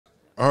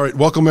All right,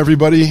 welcome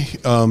everybody.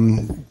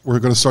 We're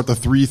going to start the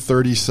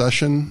 3:30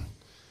 session.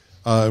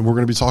 We're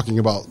going to be talking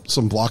about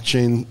some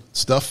blockchain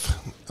stuff,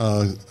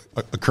 a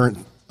current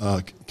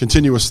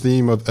continuous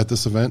theme at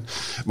this event.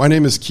 My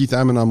name is Keith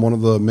Ammon. I'm one of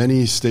the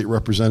many state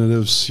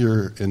representatives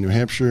here in New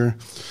Hampshire.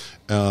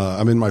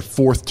 I'm in my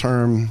fourth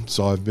term,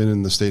 so I've been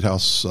in the State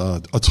House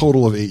a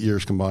total of 8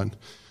 years combined.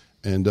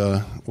 And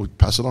we'll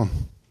pass it on.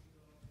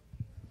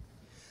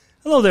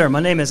 Hello there.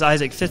 My name is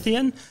Isaac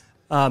Fithian.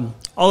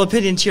 All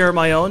opinions here are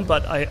my own,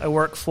 but I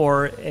work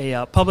for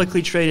a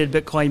publicly traded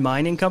Bitcoin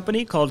mining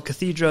company called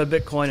Cathedra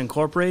Bitcoin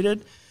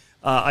Incorporated.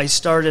 I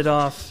started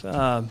off,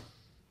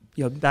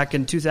 back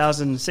in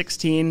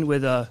 2016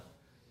 with a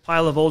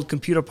pile of old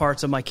computer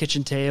parts on my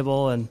kitchen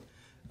table, and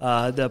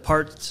the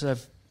parts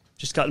have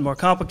just gotten more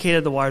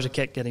complicated. The wires have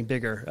kept getting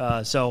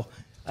bigger. So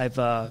I've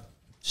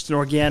just an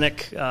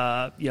organic,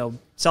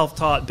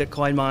 self-taught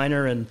Bitcoin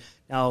miner, and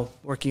now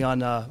working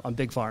on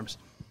big farms.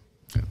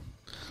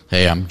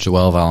 Hey, I'm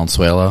Joël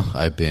Valenzuela.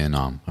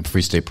 I'm a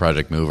Free State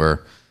Project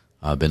mover.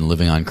 I've been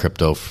living on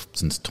crypto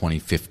since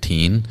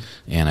 2015,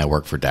 and I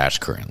work for Dash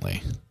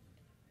currently.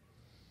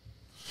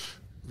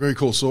 Very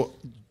cool. So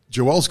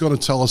Joel's going to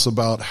tell us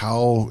about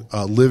how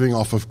living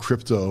off of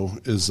crypto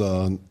is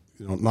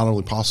not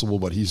only possible,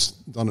 but he's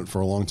done it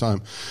for a long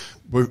time.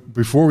 But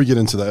before we get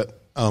into that,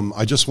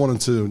 I just wanted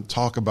to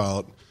talk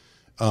about,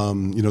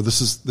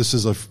 this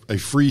is a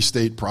Free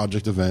State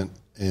Project event,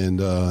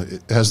 and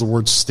it has the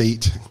word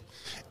state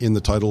in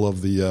the title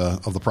of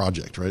the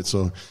project, right?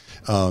 So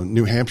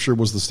New Hampshire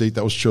was the state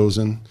that was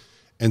chosen.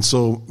 And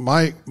so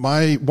one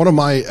of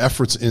my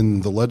efforts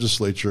in the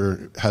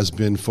legislature has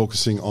been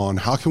focusing on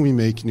how can we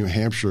make New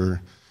Hampshire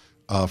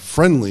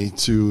friendly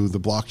to the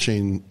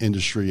blockchain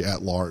industry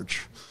at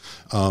large.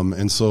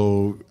 And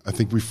so I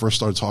think we first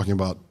started talking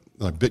about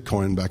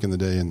Bitcoin back in the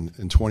day in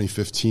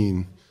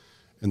 2015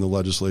 in the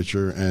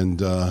legislature.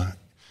 And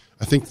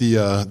I think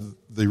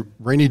the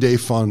rainy day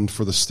fund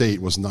for the state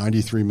was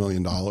 $93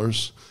 million.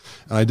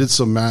 And I did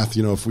some math,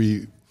 if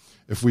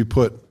we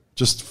put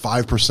just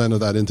 5%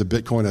 of that into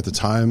Bitcoin at the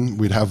time,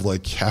 we'd have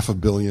like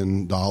 $500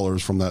 million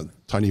from that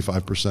tiny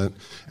 5%.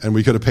 And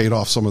we could have paid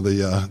off some of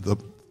the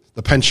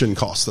pension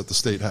costs that the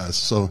state has.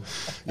 So,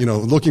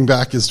 looking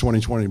back is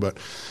 2020, but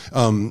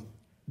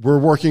we're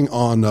working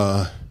on,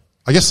 I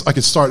guess I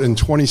could start in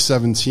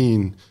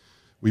 2017.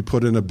 We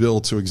put in a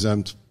bill to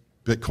exempt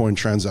Bitcoin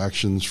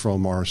transactions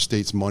from our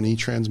state's money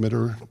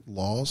transmitter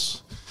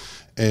laws.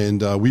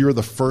 And we were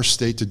the first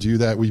state to do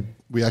that.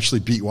 We actually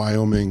beat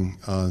Wyoming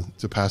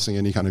to passing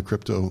any kind of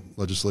crypto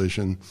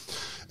legislation.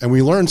 And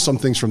we learned some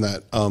things from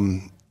that.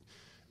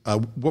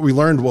 What we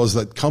learned was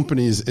that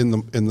companies in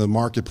the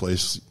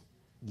marketplace,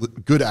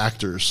 good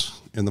actors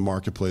in the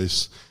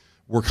marketplace,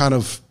 were kind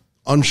of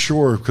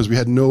unsure because we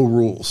had no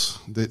rules.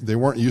 They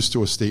weren't used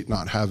to a state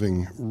not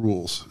having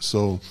rules.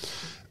 So,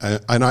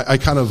 and I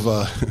kind of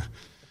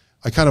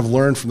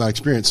learned from that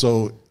experience.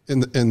 So in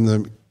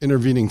the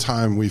intervening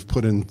time, we've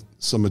put in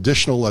some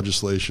additional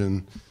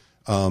legislation.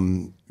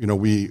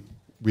 We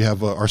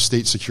have our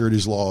state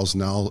securities laws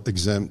now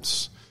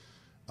exempts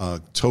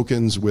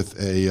tokens with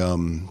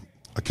a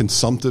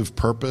consumptive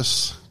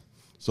purpose.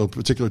 So a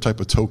particular type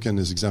of token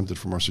is exempted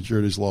from our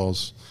securities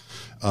laws.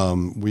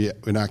 We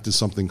enacted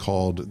something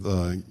called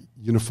the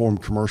Uniform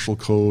Commercial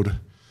Code,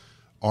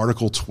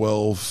 Article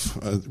 12,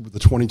 the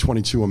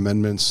 2022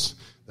 amendments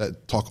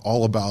that talk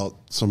all about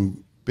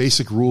some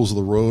basic rules of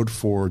the road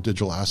for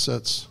digital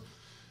assets.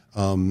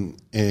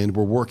 And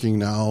we're working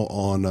now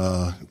on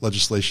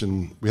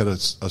legislation. We had a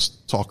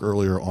talk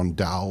earlier on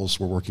DAOs.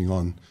 We're working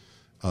on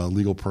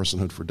legal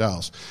personhood for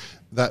DAOs.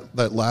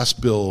 That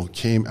last bill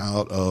came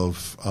out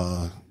of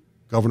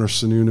Governor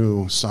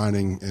Sununu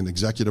signing an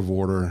executive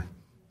order,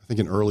 I think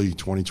in early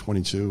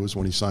 2022 is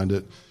when he signed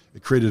it.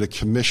 It created a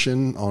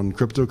commission on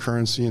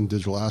cryptocurrency and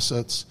digital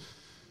assets.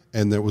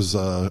 And there was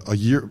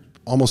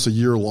almost a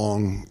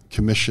year-long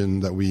commission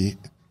that we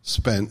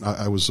spent.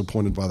 I was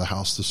appointed by the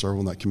House to serve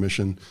on that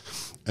commission,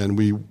 and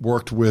we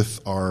worked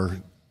with our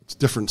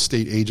different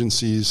state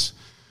agencies,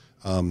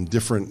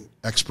 different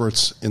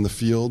experts in the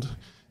field,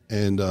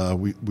 and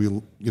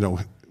we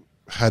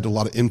had a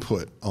lot of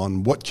input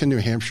on what can New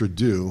Hampshire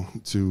do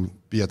to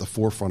be at the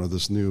forefront of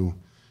this new,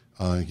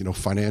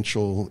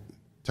 financial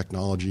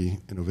technology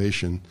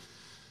innovation.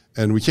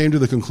 And we came to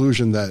the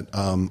conclusion that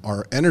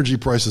our energy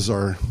prices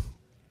are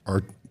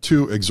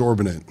too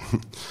exorbitant.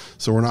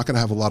 So we're not going to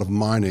have a lot of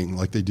mining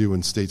like they do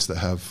in states that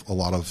have a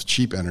lot of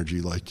cheap energy,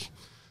 like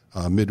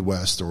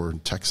Midwest or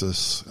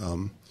Texas.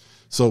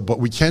 But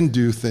we can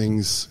do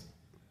things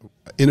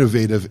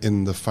innovative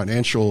in the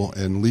financial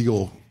and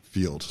legal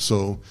field.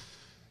 So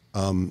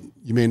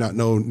you may not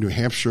know, New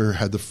Hampshire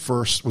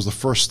was the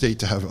first state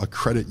to have a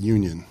credit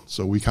union.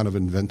 So we kind of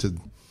invented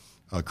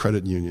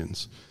credit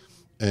unions.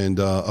 And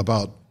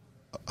about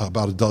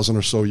a dozen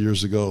or so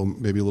years ago,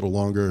 maybe a little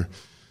longer,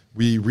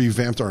 we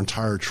revamped our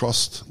entire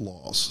trust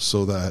laws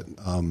so that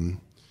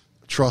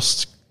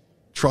trusts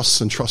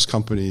and trust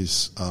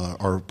companies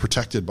are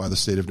protected by the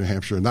state of New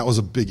Hampshire. And that was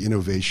a big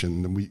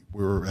innovation, and we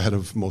were ahead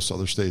of most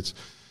other states.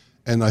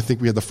 And I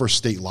think we had the first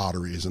state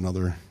lottery is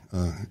another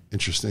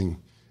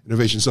interesting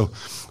innovation. So,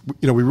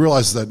 we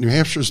realized that New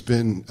Hampshire's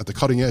been at the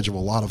cutting edge of a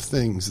lot of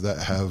things that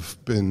have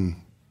been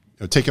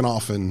taken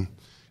off and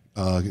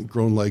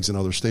grown legs in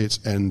other states,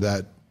 and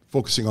that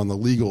focusing on the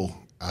legal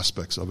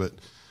aspects of it.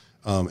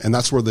 And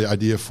that's where the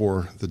idea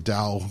for the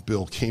Dow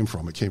bill came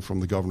from. It came from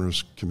the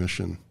Governor's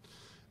Commission.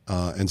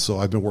 And so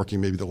I've been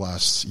working maybe the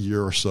last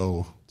year or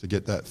so to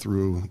get that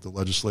through the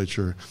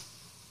legislature.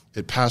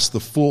 It passed the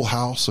full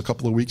House a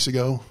couple of weeks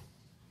ago.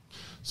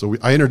 So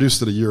I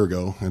introduced it a year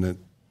ago, and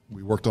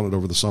we worked on it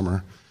over the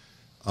summer.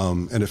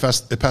 And it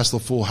passed the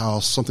full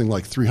House, something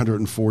like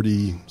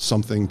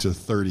 340-something to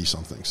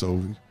 30-something.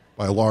 So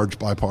by a large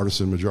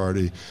bipartisan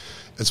majority.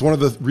 It's one of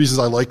the reasons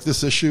I like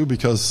this issue,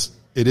 because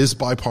it is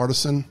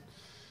bipartisan.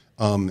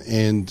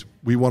 And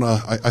we want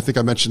to, I think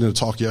I mentioned in a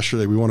talk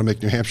yesterday, we want to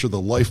make New Hampshire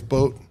the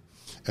lifeboat.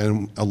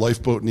 And a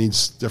lifeboat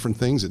needs different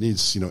things. It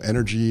needs,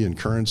 energy and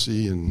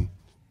currency and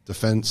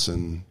defense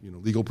and,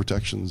 legal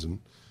protections and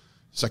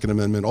Second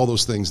Amendment, all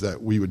those things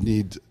that we would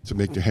need to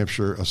make New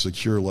Hampshire a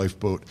secure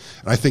lifeboat.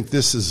 And I think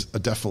this is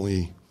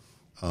definitely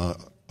a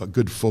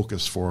good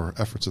focus for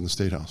efforts in the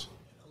State House.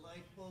 A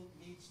lifeboat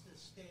needs to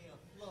stay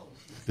afloat.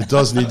 It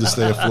does need to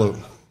stay afloat.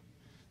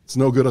 It's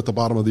no good at the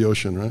bottom of the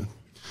ocean, right?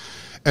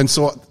 And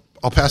so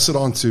I'll pass it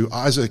on to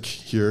Isaac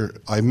here.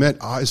 I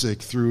met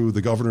Isaac through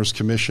the Governor's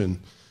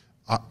Commission.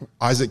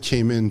 Isaac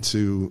came in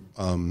to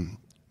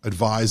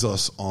advise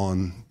us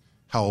on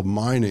how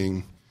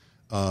mining,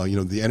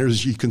 the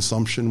energy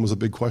consumption was a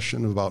big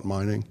question about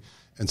mining.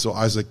 And so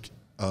Isaac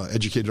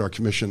educated our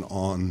commission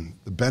on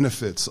the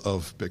benefits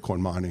of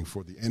Bitcoin mining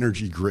for the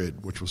energy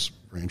grid, which was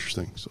very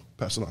interesting. So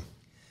pass it on.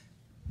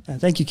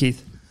 Thank you,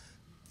 Keith.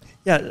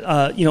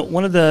 Yeah,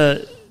 one of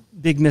the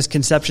big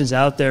misconceptions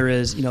out there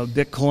is,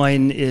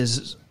 Bitcoin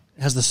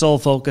has the sole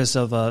focus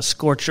of a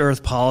scorched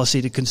earth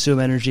policy to consume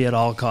energy at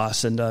all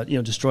costs and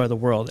destroy the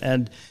world,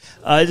 and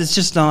it's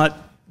just not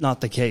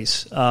the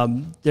case.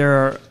 There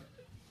are,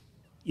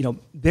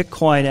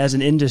 Bitcoin as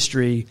an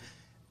industry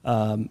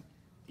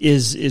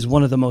is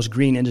one of the most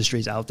green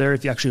industries out there.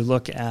 If you actually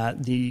look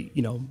at the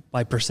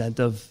by percent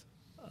of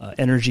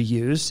energy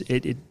used,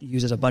 it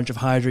uses a bunch of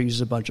hydro,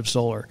 uses a bunch of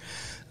solar.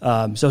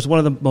 So it's one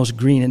of the most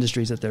green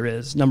industries that there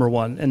is, number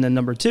one. And then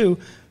number two,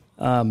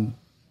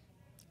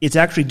 it's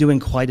actually doing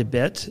quite a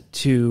bit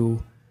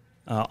to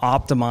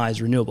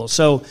optimize renewables.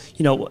 So,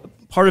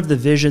 part of the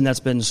vision that's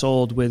been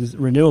sold with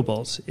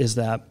renewables is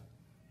that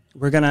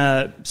we're going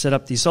to set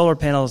up these solar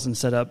panels and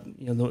set up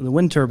the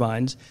wind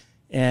turbines,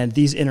 and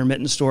these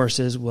intermittent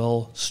sources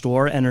will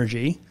store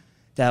energy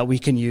that we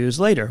can use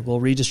later. We'll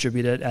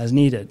redistribute it as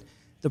needed.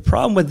 The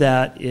problem with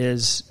that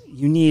is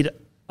you need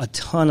a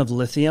ton of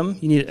lithium.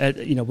 You need,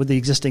 with the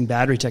existing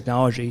battery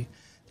technology,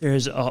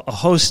 there's a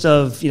host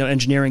of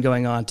engineering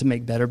going on to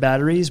make better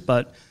batteries.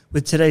 But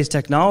with today's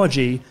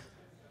technology,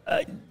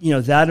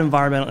 that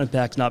environmental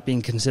impact's not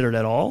being considered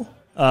at all.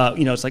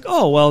 It's like,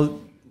 oh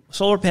well,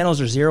 solar panels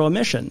are zero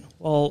emission.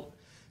 Well,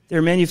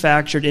 they're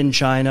manufactured in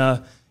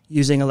China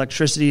using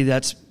electricity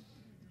that's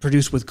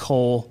produced with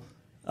coal.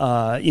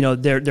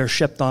 They're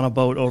shipped on a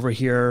boat over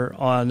here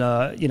on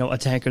a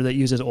tanker that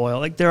uses oil.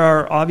 Like, there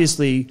are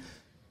obviously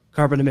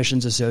carbon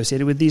emissions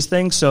associated with these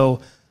things. So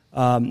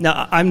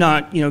now I'm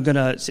not going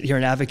to sit here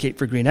and advocate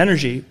for green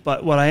energy,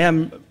 but what I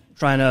am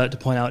trying to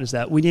point out is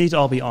that we need to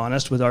all be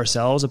honest with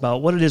ourselves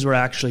about what it is we're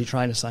actually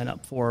trying to sign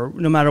up for,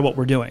 no matter what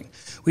we're doing.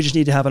 We just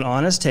need to have an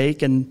honest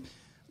take, and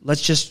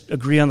let's just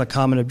agree on the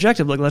common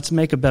objective. Like, let's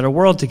make a better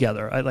world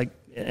together.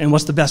 And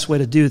what's the best way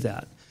to do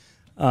that?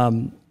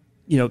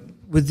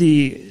 With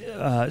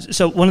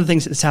so one of the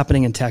things that's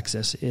happening in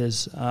Texas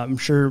is, I'm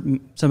sure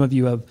some of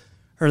you have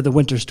heard of the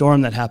winter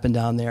storm that happened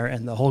down there,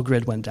 and the whole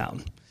grid went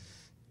down.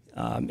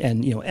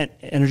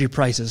 Energy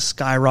prices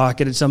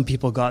skyrocketed. Some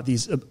people got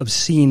these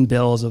obscene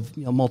bills of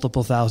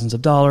multiple thousands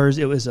of dollars.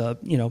 It was a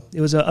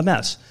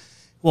mess.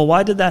 Well,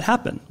 why did that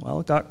happen? Well,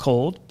 it got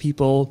cold.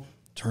 People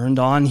turned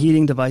on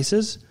heating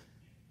devices,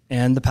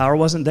 and the power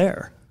wasn't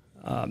there.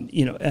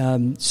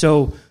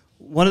 So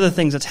one of the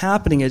things that's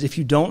happening is, if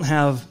you don't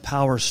have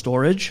power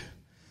storage,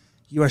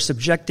 you are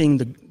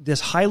subjecting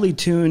this highly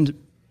tuned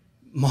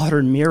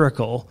modern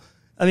miracle.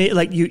 I mean,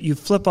 like, you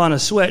flip on a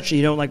switch and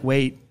you don't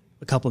wait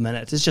a couple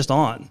minutes. It's just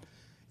on,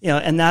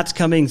 and that's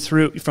coming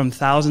through from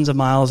thousands of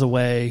miles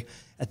away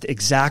at the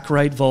exact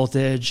right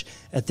voltage.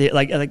 At the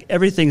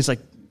everything's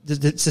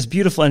it's this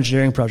beautiful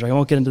engineering project. I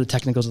won't get into the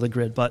technicals of the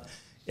grid, but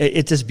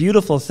it's this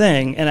beautiful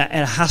thing, and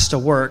it has to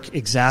work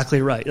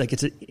exactly right. Like,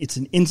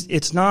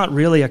 it's not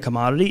really a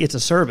commodity; it's a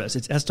service.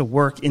 It has to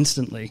work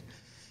instantly,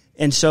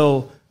 and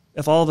so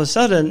if all of a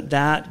sudden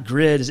that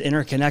grid is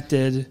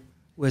interconnected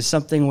with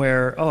something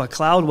where a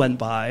cloud went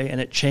by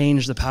and it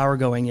changed the power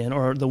going in,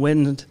 or the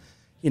wind,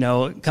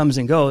 comes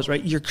and goes,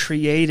 right? You're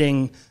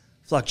creating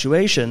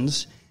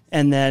fluctuations,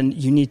 and then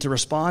you need to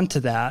respond to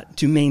that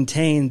to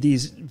maintain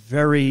these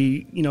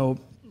very,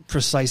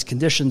 precise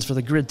conditions for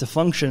the grid to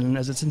function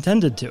as it's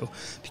intended to.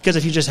 Because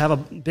if you just have a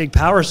big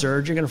power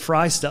surge, you're going to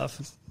fry stuff.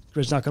 The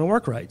grid's not going to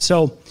work right.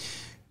 So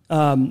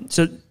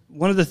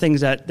one of the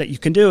things that you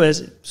can do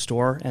is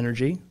store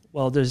energy.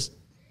 Well, there's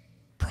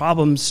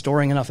problems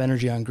storing enough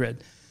energy on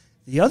grid.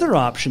 The other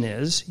option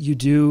is you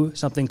do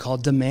something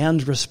called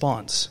demand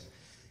response.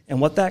 And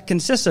what that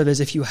consists of is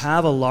if you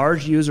have a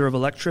large user of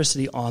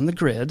electricity on the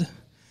grid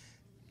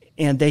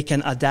and they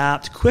can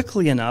adapt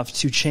quickly enough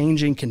to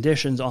changing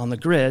conditions on the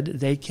grid,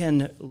 they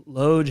can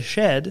load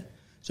shed.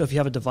 So if you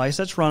have a device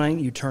that's running,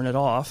 you turn it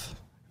off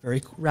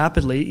very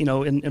rapidly,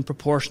 in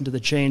proportion to the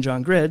change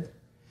on grid,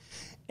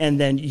 and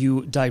then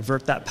you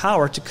divert that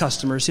power to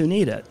customers who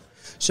need it.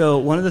 So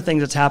one of the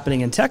things that's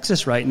happening in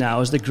Texas right now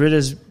is the grid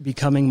is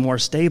becoming more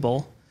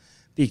stable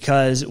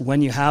because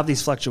when you have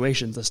these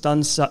fluctuations, the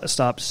sun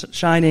stops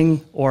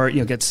shining or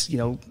gets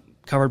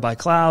covered by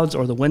clouds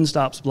or the wind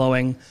stops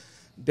blowing,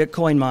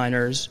 Bitcoin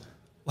miners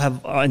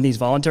have in these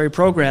voluntary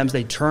programs,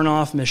 they turn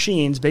off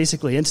machines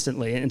basically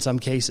instantly in some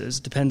cases.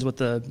 Depends what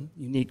the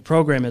unique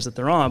program is that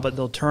they're on, but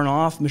they'll turn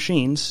off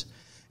machines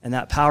and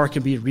that power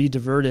can be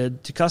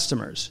rediverted to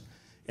customers.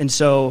 And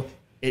so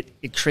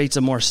it creates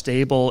a more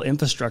stable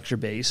infrastructure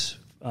base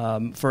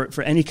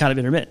for any kind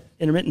of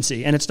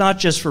intermittency. And it's not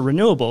just for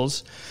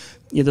renewables.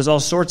 There's all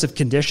sorts of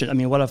conditions. I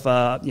mean, what if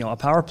a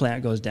power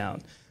plant goes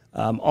down?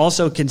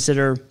 Also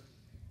consider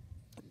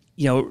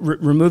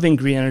removing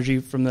green energy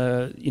from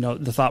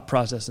the thought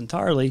process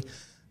entirely.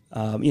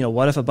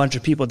 What if a bunch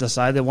of people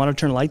decide they want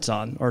to turn lights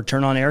on or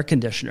turn on air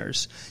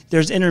conditioners?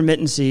 There's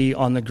intermittency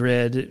on the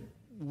grid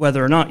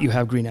whether or not you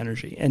have green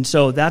energy. And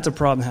so that's a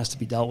problem that has to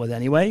be dealt with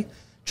anyway.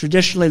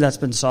 Traditionally, that's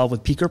been solved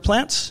with peaker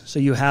plants. So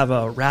you have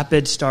a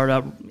rapid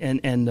startup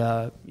and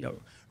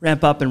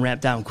ramp up and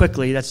ramp down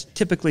quickly. That's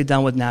typically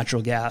done with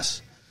natural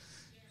gas.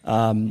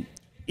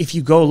 If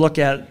you go look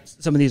at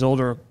some of these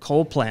older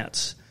coal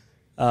plants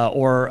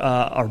or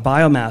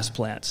biomass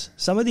plants,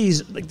 some of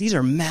these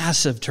are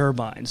massive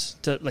turbines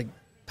to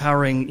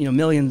powering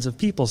millions of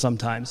people.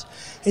 Sometimes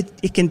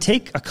it can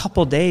take a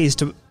couple days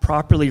to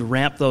properly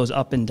ramp those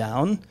up and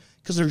down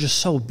because they're just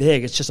so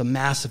big. It's just a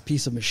massive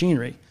piece of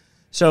machinery.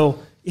 So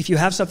if you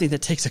have something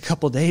that takes a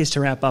couple days to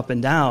ramp up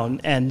and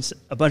down and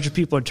a bunch of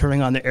people are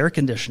turning on their air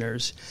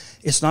conditioners,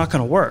 it's not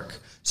going to work.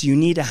 So you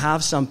need to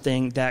have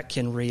something that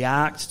can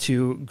react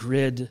to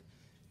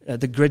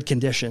the grid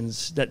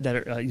conditions that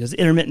are the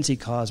intermittency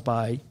caused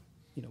by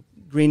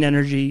green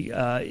energy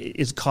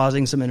is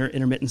causing some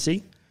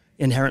intermittency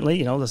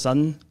inherently. The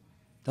sun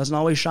doesn't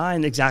always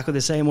shine exactly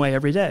the same way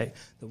every day.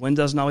 The wind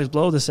doesn't always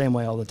blow the same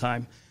way all the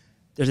time.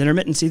 There's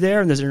intermittency there,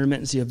 and there's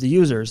intermittency of the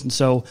users. And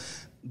so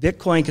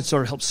Bitcoin can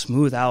sort of help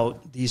smooth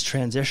out these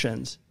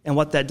transitions. And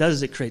what that does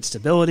is it creates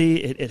stability.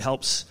 It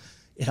helps,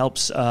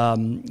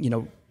 you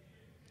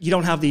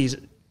don't have these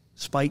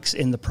spikes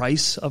in the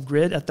price of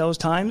grid at those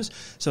times,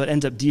 so it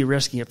ends up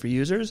de-risking it for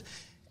users.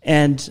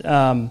 And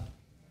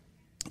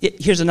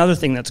here's another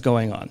thing that's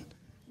going on.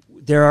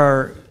 There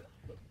are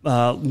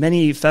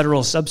many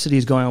federal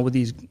subsidies going on with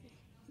these,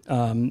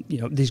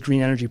 these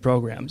green energy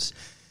programs.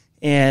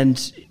 And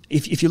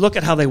if you look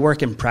at how they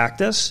work in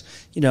practice,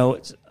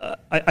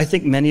 I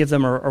think many of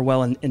them are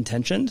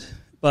well-intentioned,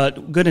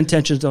 but good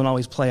intentions don't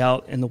always play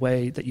out in the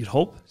way that you'd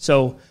hope.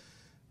 So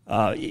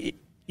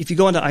if you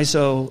go into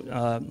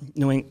ISO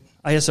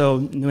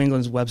New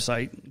England's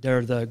website,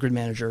 they're the grid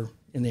manager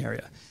in the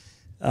area.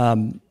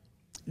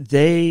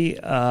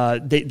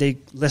 They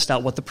list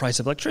out what the price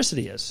of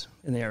electricity is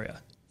in the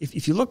area.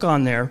 If you look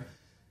on there,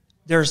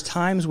 there's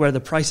times where the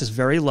price is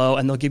very low,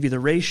 and they'll give you the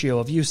ratio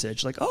of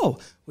usage. Like,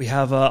 we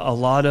have a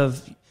lot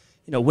of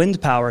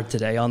wind power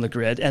today on the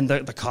grid, and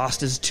the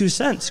cost is 2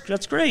 cents.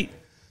 That's great.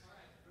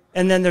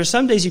 And then there's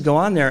some days you go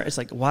on there, it's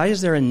like, why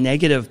is there a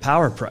negative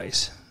power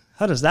price?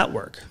 How does that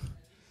work?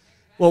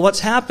 Well, what's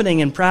happening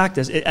in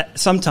practice,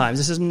 sometimes,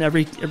 this isn't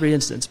every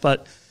instance,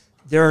 but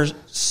there are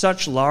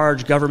such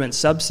large government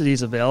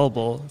subsidies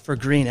available for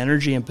green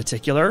energy in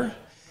particular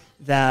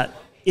that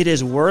it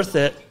is worth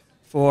it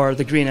for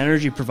the green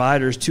energy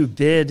providers to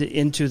bid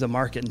into the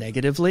market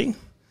negatively.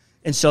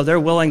 And so they're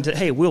willing to,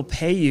 hey, we'll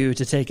pay you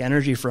to take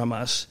energy from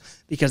us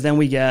because then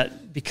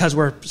because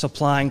we're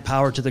supplying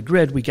power to the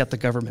grid, we get the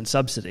government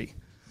subsidy.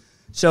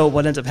 So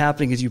what ends up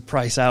happening is you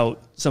price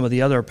out some of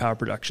the other power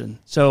production.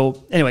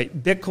 So anyway,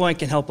 Bitcoin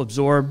can help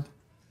absorb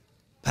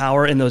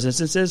power in those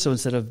instances. So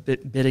instead of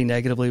bidding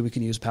negatively, we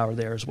can use power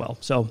there as well.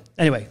 So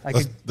anyway,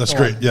 that's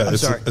great. Yeah,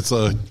 it's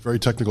a very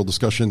technical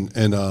discussion.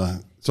 And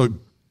so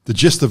the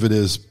gist of it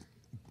is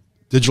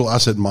digital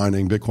asset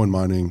mining, Bitcoin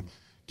mining,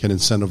 can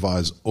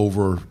incentivize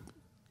over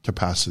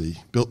capacity,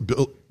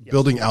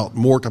 building out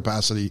more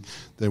capacity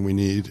than we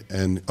need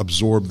and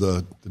absorb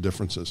the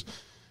differences.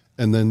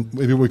 And then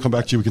maybe when we come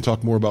back to you, we can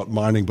talk more about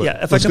mining.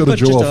 But if let's I can go to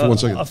put Joel for 1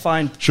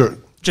 second. Sure.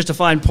 Just a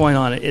fine point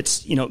on it.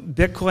 It's,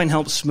 Bitcoin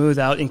helps smooth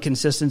out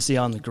inconsistency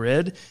on the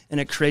grid, and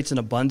it creates an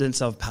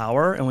abundance of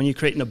power. And when you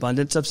create an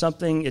abundance of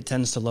something, it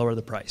tends to lower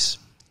the price.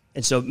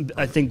 And so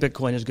I think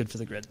Bitcoin is good for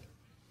the grid.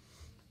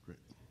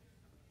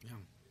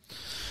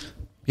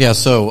 Yeah,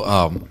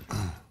 so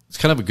it's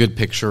kind of a good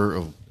picture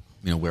of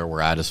where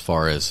we're at as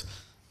far as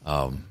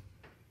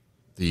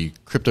the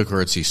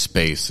cryptocurrency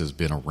space has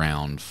been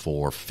around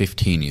for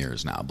 15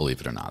 years now,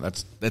 believe it or not.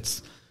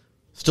 That's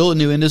still a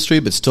new industry,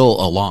 but still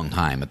a long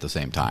time at the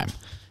same time.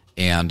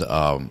 And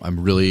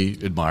I'm really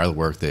admire the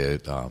work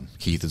that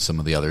Keith and some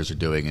of the others are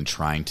doing in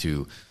trying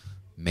to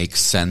make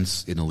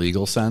sense in a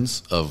legal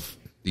sense of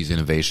these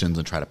innovations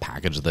and try to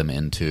package them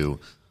into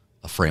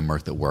a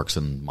framework that works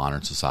in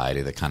modern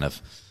society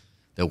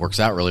that works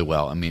out really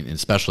well. I mean,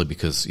 especially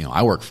because,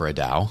 I work for a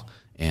DAO,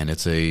 and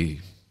it's a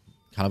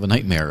kind of a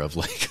nightmare of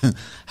like,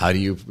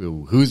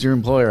 who's your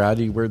employer?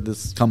 Where'd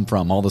this come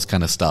from? All this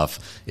kind of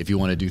stuff. If you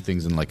want to do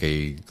things in like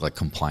a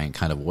compliant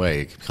kind of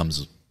way, it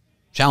becomes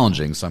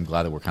challenging. So I'm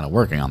glad that we're kind of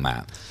working on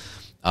that.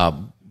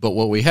 But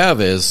what we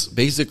have is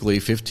basically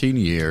 15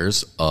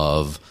 years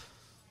of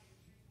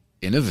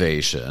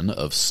innovation,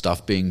 of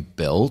stuff being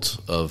built,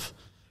 of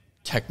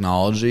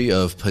technology,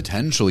 of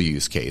potential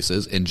use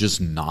cases, and just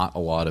not a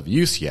lot of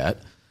use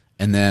yet.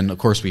 And then, of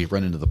course, we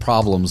run into the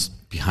problems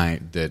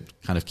behind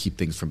that kind of keep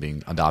things from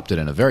being adopted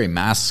in a very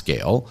mass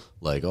scale.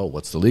 Like,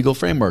 what's the legal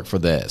framework for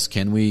this?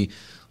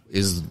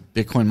 Is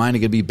Bitcoin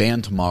mining going to be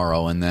banned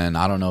tomorrow? And then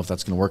I don't know if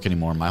that's going to work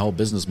anymore. My whole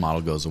business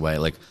model goes away.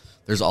 Like,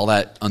 there's all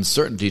that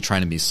uncertainty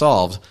trying to be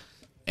solved.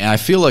 And I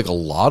feel like a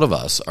lot of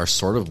us are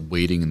sort of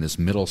waiting in this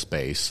middle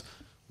space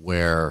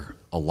where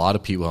a lot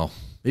of people, well,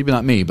 maybe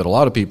not me, but a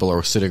lot of people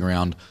are sitting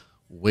around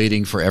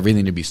waiting for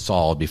everything to be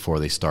solved before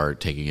they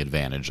start taking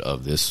advantage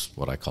of this,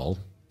 what I call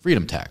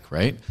freedom tech,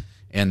 right?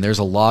 And there's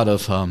a lot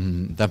of,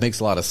 that makes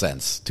a lot of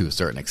sense to a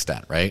certain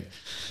extent, right?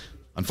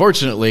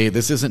 Unfortunately,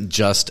 this isn't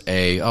just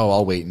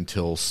I'll wait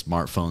until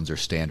smartphones are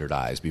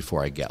standardized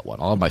before I get one.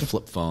 I'll have my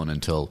flip phone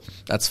until,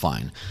 that's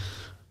fine.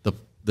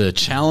 The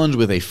challenge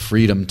with a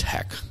freedom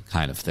tech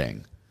kind of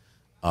thing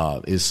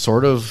is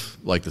sort of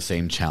like the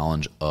same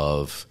challenge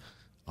of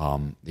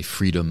the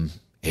freedom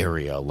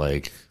area,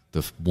 like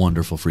the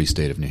wonderful free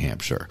state of New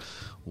Hampshire,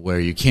 where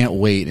you can't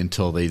wait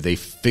until they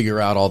figure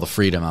out all the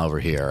freedom over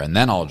here, and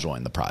then I'll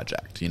join the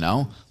project,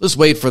 Let's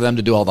wait for them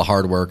to do all the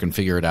hard work and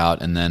figure it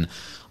out, and then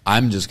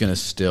I'm just going to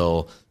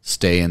still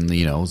stay in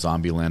the,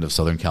 zombie land of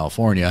Southern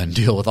California and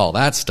deal with all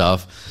that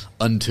stuff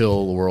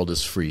until the world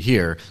is free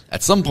here.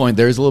 At some point,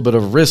 there's a little bit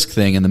of a risk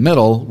thing in the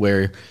middle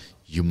where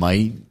you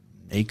might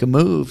make a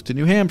move to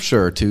New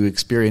Hampshire to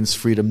experience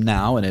freedom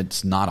now, and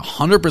it's not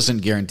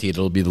 100% guaranteed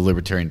it'll be the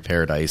libertarian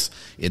paradise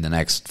in the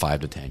next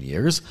 5 to 10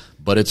 years,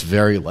 but it's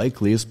very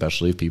likely,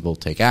 especially if people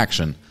take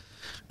action.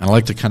 And I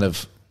like to kind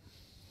of,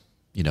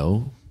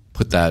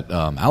 put that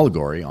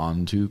allegory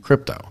onto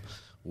crypto,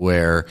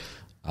 where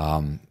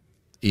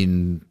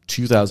in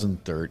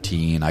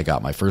 2013, I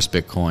got my first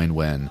Bitcoin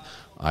when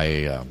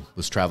I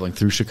was traveling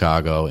through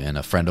Chicago, and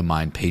a friend of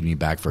mine paid me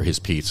back for his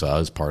pizza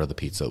as part of the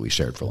pizza we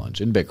shared for lunch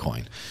in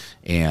Bitcoin.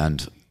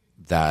 And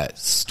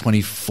that's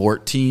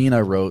 2014.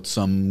 I wrote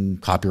some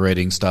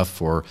copywriting stuff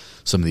for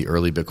some of the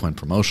early Bitcoin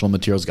promotional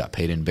materials, got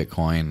paid in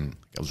Bitcoin.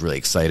 I was really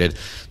excited.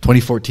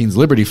 2014's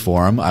Liberty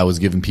Forum, I was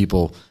giving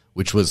people,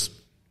 which was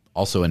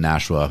also in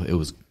Nashua. It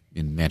was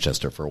in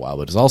Manchester for a while,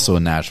 but it's also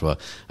in Nashua.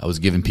 I was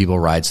giving people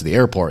rides to the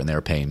airport, and they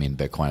were paying me in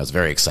Bitcoin. I was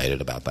very excited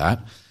about that.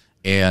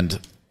 And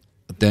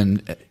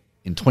then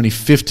in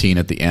 2015,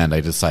 at the end,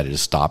 I decided to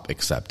stop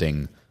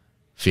accepting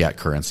fiat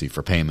currency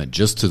for payment,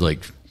 just to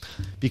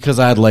because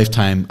I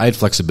had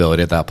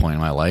flexibility at that point in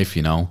my life,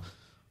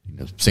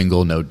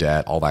 single, no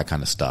debt, all that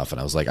kind of stuff. And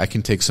I was like, I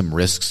can take some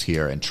risks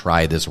here and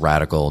try this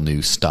radical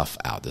new stuff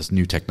out, this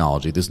new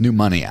technology, this new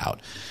money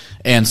out.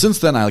 And since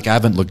then, I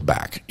haven't looked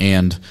back.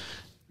 And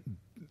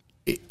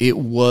it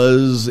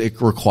was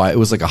quite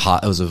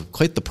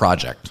the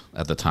project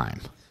at the time.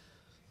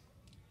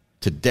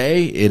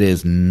 Today, it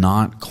is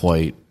not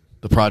quite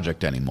the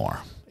project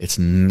anymore. It's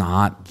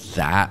not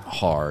that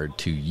hard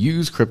to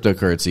use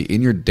cryptocurrency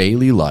in your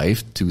daily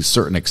life to a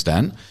certain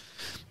extent.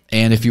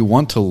 And if you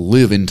want to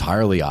live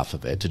entirely off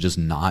of it, to just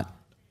not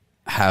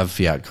have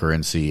fiat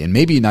currency and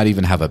maybe not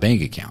even have a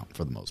bank account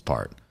for the most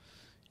part,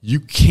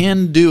 you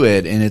can do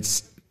it, and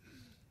it's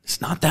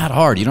not that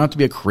hard. You don't have to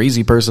be a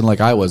crazy person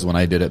like I was when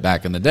I did it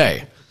back in the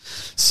day.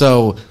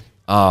 So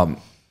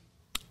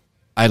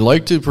I'd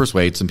like to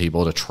persuade some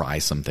people to try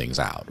some things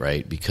out,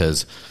 right?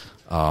 Because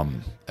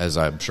as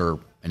I'm sure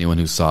anyone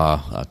who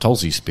saw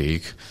Tulsi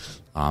speak,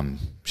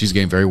 she's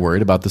getting very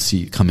worried about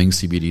the coming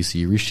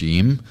CBDC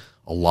regime.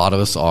 A lot of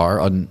us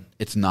are.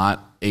 It's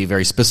not a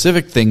very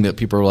specific thing that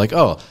people are like,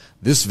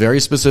 this very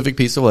specific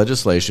piece of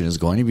legislation is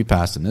going to be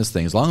passed in this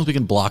thing. As long as we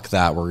can block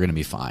that, we're going to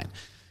be fine.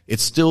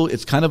 It's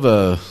kind of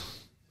a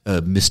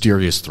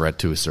mysterious threat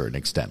to a certain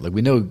extent.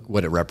 We know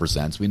what it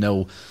represents. We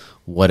know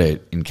what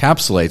it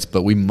encapsulates,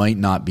 but we might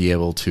not be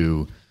able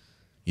to,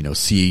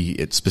 see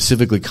it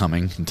specifically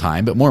coming in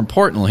time. But more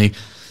importantly,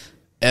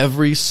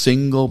 every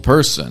single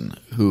person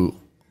who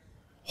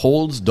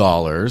holds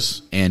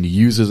dollars and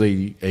uses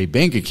a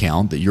bank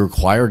account that you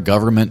require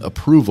government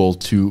approval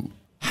to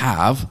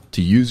have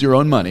to use your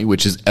own money,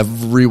 which is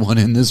everyone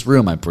in this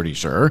room, I'm pretty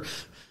sure,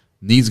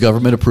 needs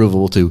government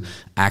approval to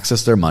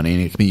access their money,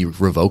 and it can be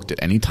revoked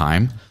at any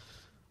time.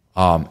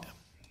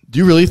 Do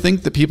you really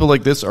think that people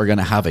like this are going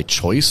to have a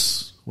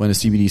choice when a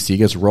CBDC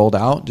gets rolled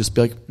out? Just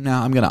be like,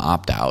 I'm going to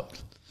opt out.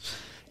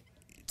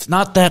 It's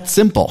not that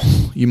simple.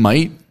 You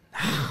might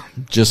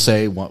just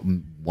say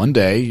one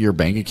day your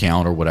bank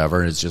account or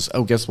whatever is just,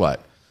 oh, guess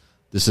what?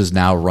 This is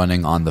now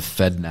running on the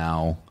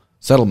FedNow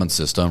settlement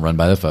system run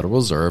by the Federal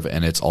Reserve,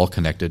 and it's all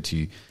connected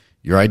to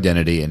your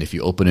identity. And if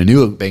you open a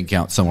new bank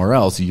account somewhere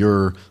else,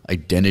 your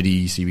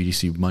identity,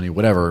 CBDC money,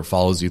 whatever,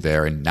 follows you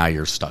there, and now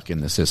you're stuck in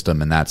the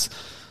system, and that's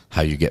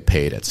how you get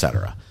paid, et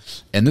cetera.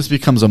 And this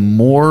becomes a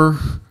more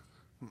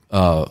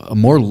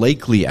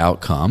likely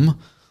outcome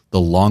the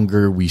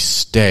longer we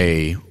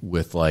stay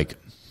with like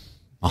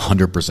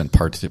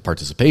 100%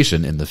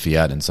 participation in the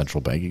fiat and central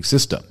banking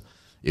system.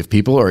 If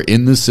people are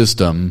in the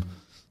system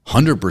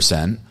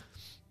 100%,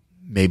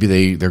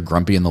 maybe they're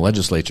grumpy in the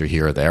legislature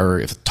here or there. Or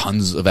if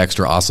tons of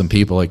extra awesome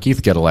people like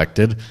Keith get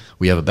elected,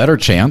 we have a better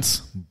chance.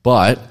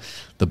 But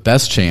the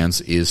best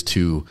chance is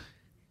to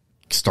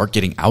start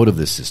getting out of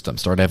this system,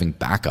 start having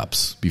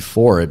backups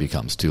before it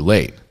becomes too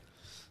late.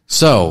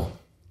 So,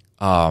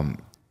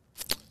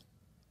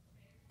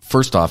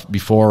 first off,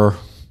 before,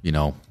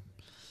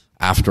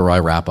 after I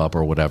wrap up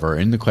or whatever,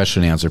 in the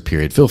question and answer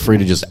period, feel free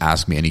to just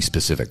ask me any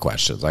specific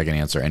questions. I can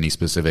answer any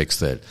specifics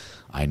that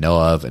I know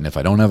of. And if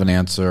I don't have an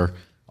answer,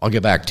 I'll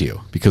get back to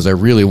you, because I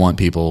really want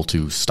people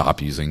to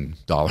stop using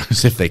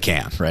dollars if they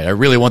can, right? I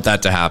really want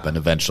that to happen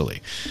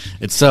eventually.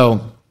 And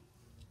so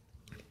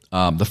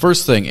the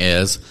first thing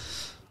is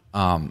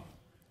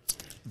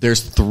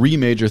there's three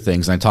major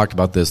things, and I talked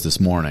about this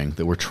morning,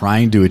 that we're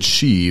trying to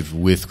achieve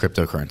with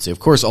cryptocurrency. Of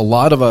course, a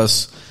lot of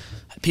us,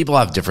 people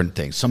have different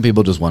things. Some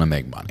people just want to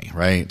make money,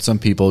 right? Some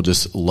people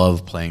just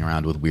love playing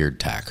around with weird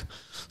tech.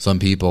 Some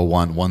people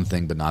want one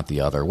thing but not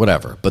the other,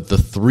 whatever. But the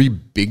three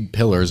big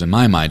pillars, in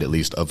my mind at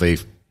least, of a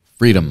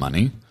freedom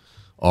money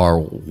are,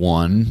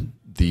 one,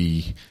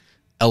 the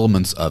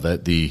elements of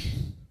it, the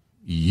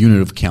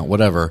unit of count,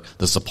 whatever,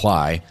 the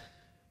supply,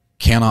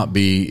 cannot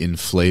be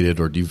inflated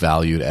or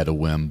devalued at a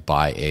whim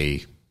by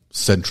a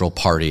central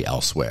party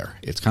elsewhere.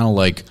 It's kind of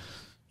like,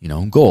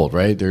 gold,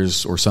 right?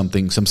 Or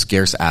something, some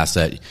scarce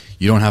asset.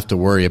 You don't have to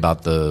worry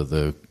about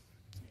the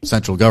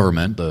central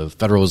government, the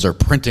Federal Reserve,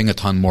 printing a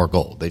ton more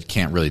gold. They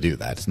can't really do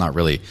that. It's not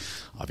really,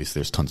 obviously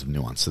there's tons of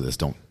nuance to this.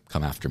 Don't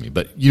come after me,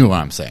 but you know what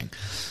I'm saying.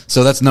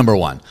 So that's number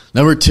one.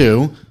 Number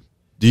two,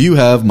 do you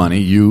have money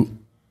you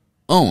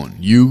own,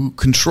 you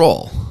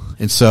control?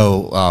 And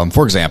so,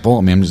 for example,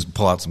 I'm just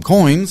pull out some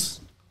coins.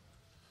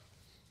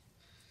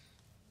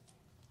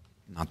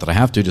 Not that I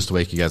have to, just to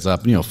wake you guys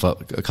up.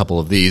 A couple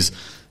of these.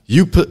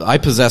 I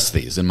possess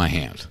these in my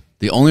hand.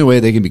 The only way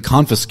they can be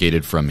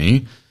confiscated from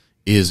me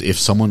is if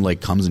someone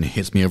comes and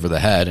hits me over the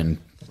head and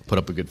put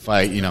up a good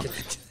fight.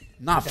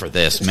 Not for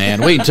this,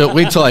 man. Wait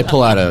until I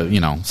pull out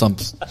some.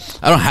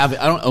 I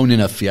don't own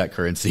enough fiat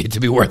currency to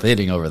be worth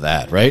hitting over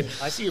that, right?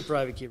 I see your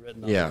private key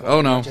written on it. Yeah.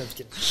 Oh no.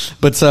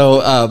 But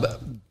so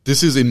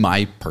this is in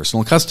my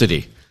personal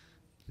custody.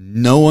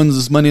 No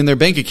one's money in their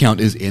bank account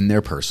is in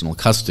their personal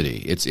custody.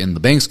 It's in the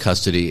bank's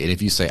custody. And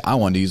if you say, I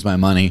want to use my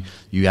money,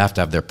 you have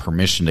to have their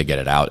permission to get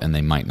it out, and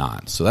they might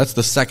not. So that's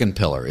the second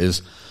pillar,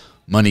 is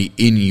money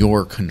in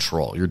your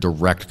control, your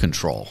direct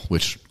control,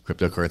 which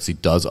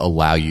cryptocurrency does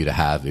allow you to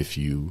have if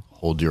you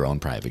hold your own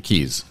private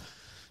keys.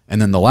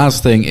 And then the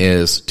last thing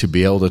is to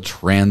be able to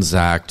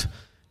transact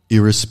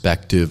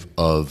irrespective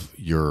of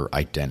your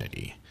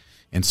identity.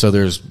 And so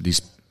there's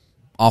these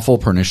awful,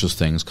 pernicious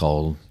things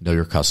called know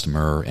your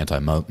customer,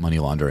 anti-money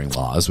laundering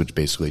laws, which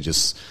basically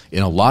just,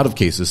 in a lot of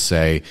cases,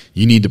 say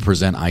you need to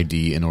present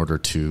ID in order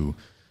to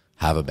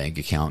have a bank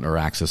account or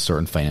access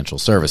certain financial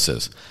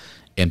services.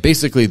 And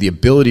basically the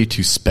ability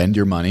to spend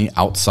your money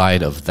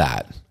outside of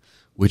that,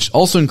 which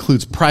also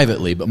includes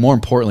privately, but more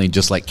importantly,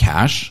 just like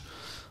cash,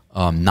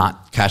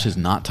 cash is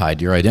not tied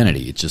to your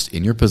identity. It's just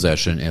in your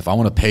possession. And if I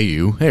want to pay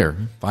you, here,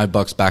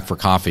 $5 back for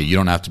coffee, you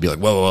don't have to be like,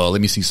 whoa, let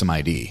me see some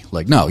ID.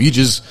 No,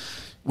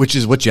 which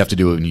is what you have to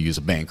do when you use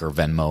a bank or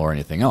Venmo or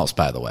anything else,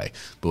 by the way.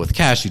 But with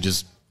cash, you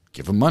just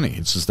give them money.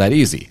 It's just that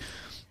easy.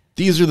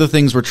 These are the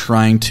things we're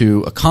trying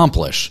to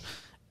accomplish.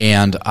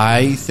 And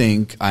I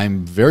think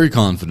I'm very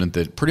confident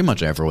that pretty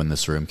much everyone in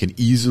this room can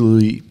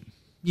easily,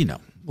 a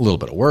little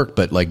bit of work,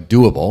 but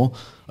doable,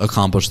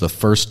 accomplish the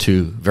first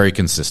two very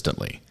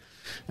consistently.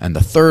 And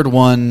the third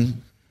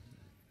one,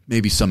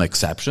 maybe some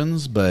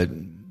exceptions, but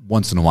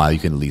once in a while you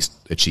can at least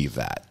achieve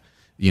that.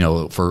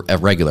 For a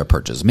regular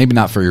purchase. Maybe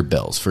not for your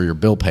bills. For your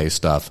bill pay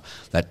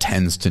stuff, that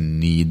tends to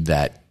need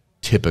that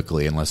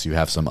typically, unless you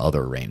have some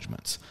other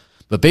arrangements.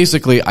 But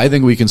basically, I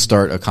think we can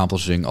start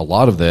accomplishing a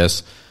lot of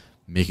this,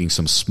 making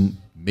some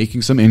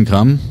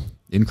income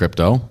in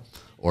crypto,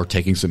 or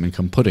taking some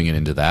income, putting it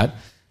into that,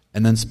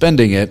 and then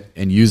spending it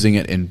and using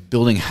it and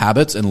building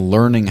habits and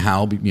learning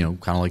how, kind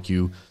of like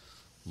you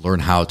learn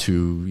how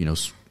to,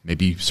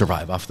 maybe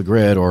survive off the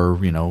grid, or,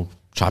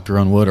 chop your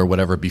own wood or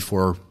whatever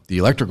before the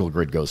electrical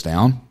grid goes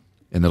down.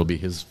 And it'll be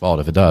his fault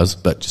if it does,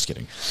 but just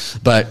kidding.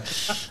 But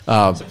it's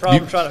a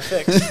problem trying to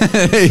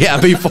fix. Yeah,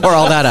 before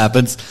all that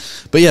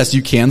happens. But yes,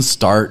 you can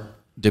start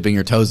dipping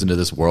your toes into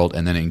this world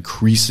and then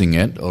increasing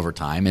it over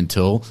time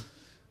until,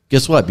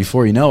 guess what?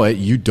 Before you know it,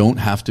 you don't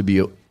have to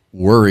be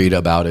worried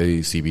about a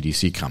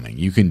CBDC coming.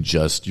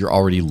 You're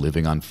already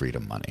living on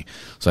freedom money.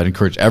 So I'd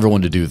encourage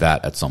everyone to do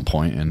that at some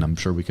point, and I'm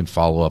sure we can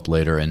follow up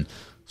later and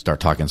start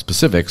talking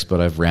specifics, but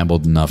I've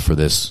rambled enough for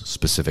this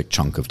specific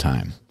chunk of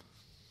time.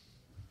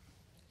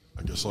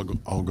 I guess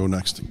I'll go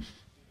next.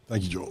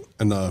 Thank you, Joel.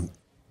 And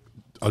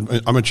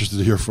I'm interested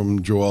to hear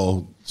from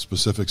Joel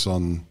specifics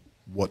on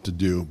what to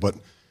do. But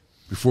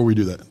before we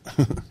do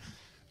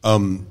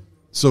that,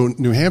 so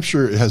New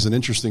Hampshire has an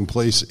interesting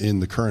place in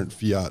the current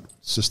fiat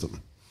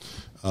system.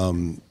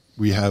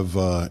 We have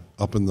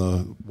up in the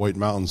White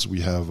Mountains,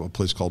 we have a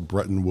place called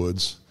Bretton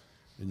Woods,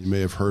 and you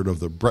may have heard of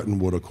the Bretton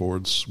Woods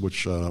Accords,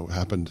 which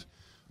happened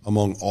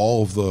among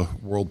all of the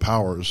world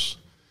powers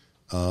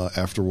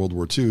after World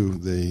War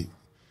II.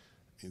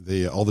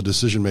 All the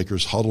decision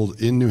makers huddled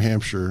in New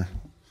Hampshire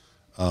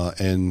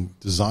and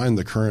designed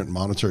the current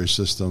monetary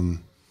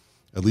system,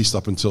 at least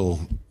up until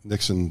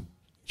Nixon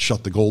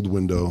shut the gold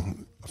window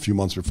a few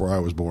months before I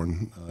was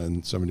born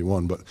in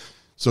 '71. But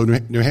so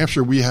New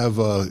Hampshire, we have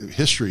a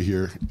history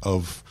here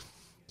of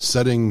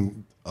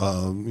setting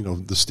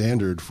the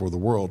standard for the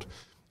world,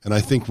 and I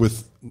think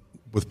with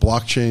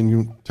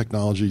blockchain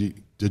technology,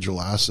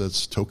 digital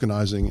assets,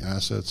 tokenizing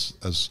assets,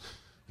 as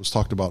was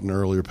talked about in an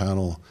earlier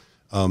panel.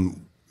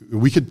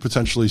 We could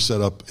potentially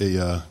set up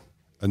a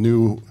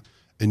new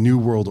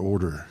world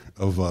order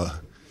of a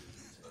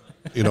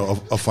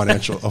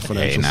financial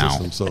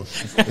system.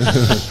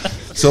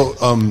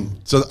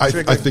 So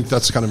I think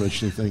that's kind of an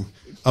interesting thing.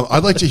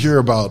 I'd like to hear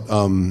about.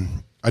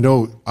 I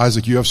know,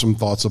 Isaac, you have some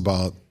thoughts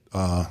about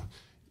how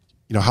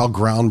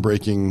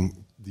groundbreaking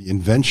the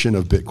invention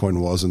of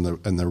Bitcoin was, and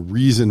the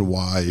reason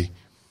why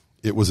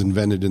it was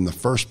invented in the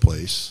first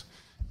place,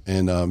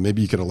 and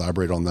maybe you could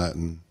elaborate on that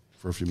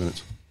for a few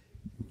minutes.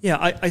 Yeah,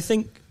 I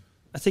think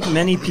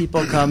many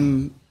people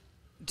come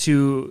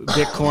to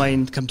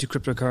Bitcoin, come to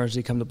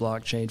cryptocurrency, come to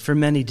blockchain for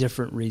many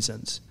different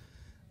reasons.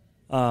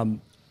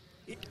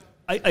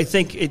 I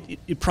think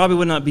it probably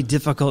would not be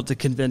difficult to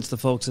convince the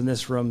folks in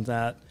this room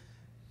that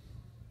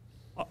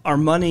our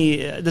money,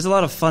 there's a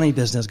lot of funny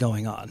business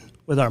going on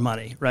with our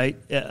money, right?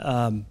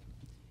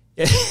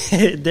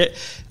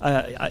 If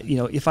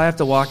I have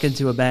to walk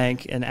into a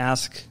bank and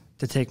ask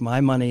to take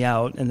my money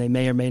out, and they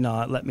may or may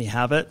not let me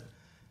have it,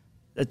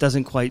 it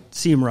doesn't quite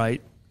seem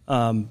right.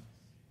 We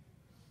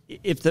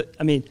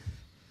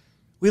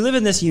live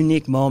in this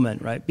unique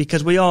moment, right?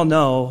 Because we all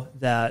know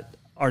that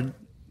our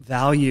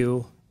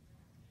value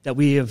that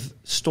we have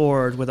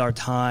stored with our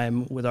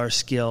time, with our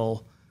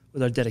skill,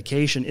 with our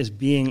dedication is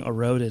being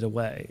eroded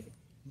away.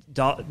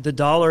 The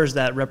dollars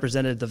that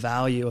represented the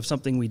value of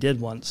something we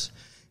did once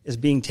is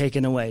being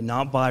taken away,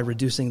 not by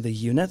reducing the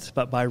units,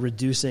 but by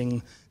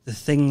reducing the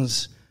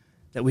things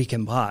that we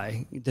can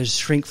buy. There's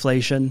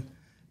shrinkflation.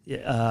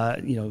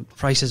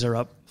 Prices are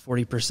up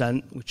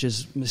 40%, which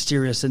is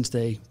mysterious since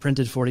they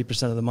printed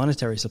 40% of the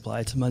monetary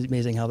supply. It's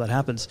amazing how that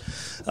happens.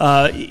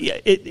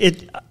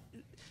 The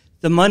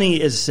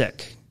money is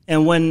sick.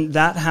 And when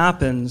that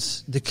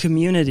happens, the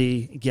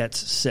community gets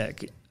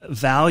sick.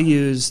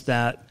 Values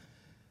that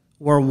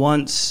were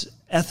once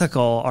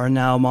ethical are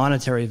now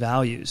monetary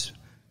values.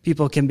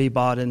 People can be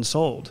bought and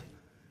sold.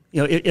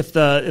 If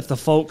the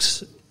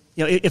folks,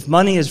 if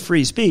money is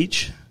free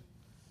speech,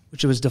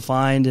 which was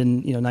defined in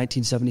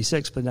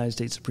 1976 by the United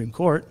States Supreme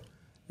Court,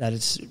 that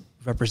it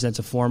represents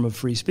a form of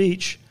free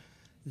speech,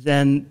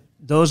 then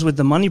those with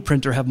the money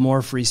printer have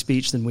more free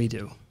speech than we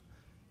do,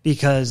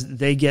 because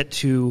they get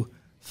to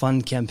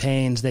fund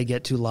campaigns, they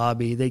get to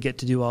lobby, they get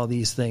to do all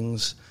these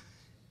things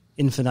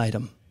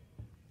infinitum.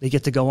 They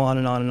get to go on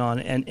and on and on,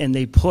 and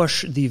they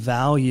push the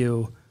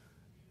value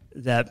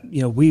that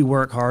we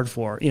work hard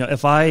for.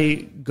 If I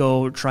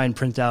go try and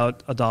print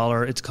out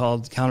 $1, it's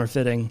called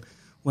counterfeiting.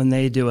 When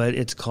they do it,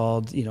 it's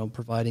called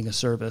providing a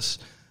service.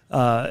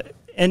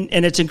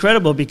 And it's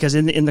incredible because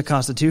in the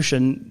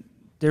Constitution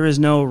there is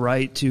no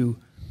right to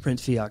print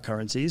fiat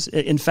currencies.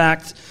 In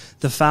fact,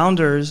 the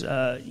founders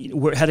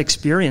had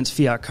experienced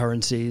fiat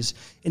currencies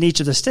in each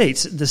of the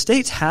states. The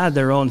states had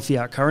their own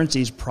fiat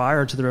currencies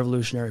prior to the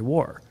Revolutionary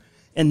War,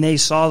 and they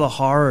saw the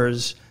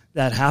horrors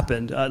that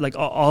happened, like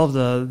all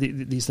of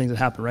these things that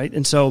happened, right?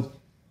 And so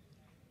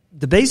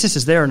the basis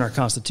is there in our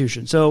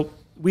Constitution. So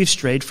we've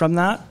strayed from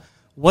that.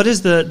 What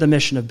is the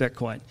mission of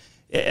Bitcoin?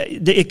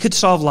 It could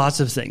solve lots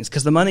of things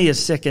because the money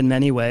is sick in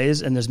many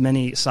ways, and there's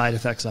many side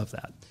effects of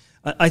that.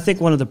 I think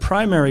one of the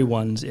primary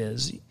ones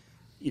is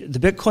the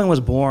Bitcoin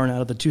was born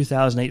out of the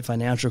 2008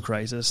 financial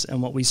crisis,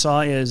 and what we saw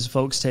is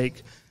folks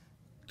take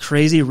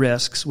crazy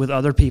risks with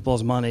other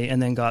people's money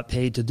and then got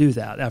paid to do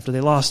that after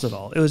they lost it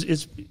all.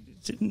 It's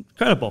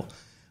incredible.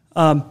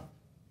 And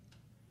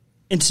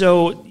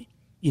so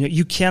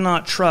you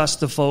cannot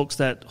trust the folks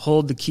that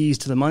hold the keys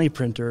to the money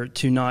printer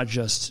to not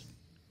just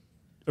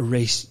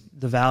erase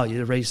the value,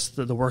 erase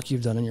the work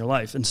you've done in your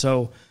life. And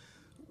so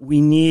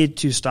we need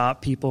to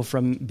stop people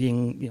from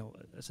being,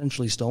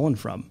 essentially stolen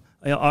from.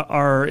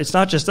 It's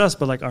not just us,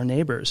 but like our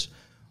neighbors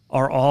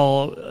are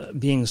all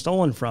being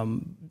stolen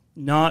from,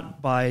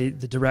 not by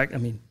the direct.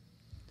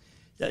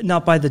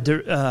 Not by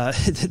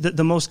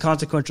the most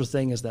consequential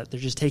thing is that they're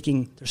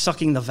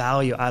sucking the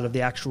value out of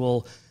the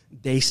actual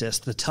basis,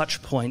 the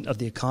touch point of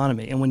the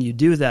economy. And when you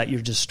do that,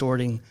 you're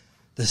distorting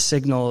the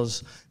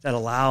signals that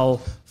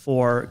allow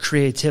for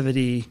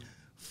creativity,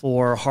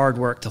 for hard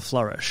work to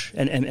flourish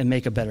and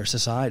make a better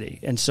society.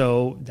 And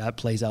so that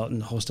plays out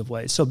in a host of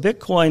ways. So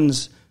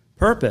Bitcoin's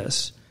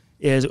purpose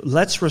is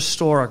let's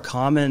restore a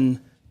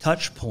common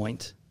touch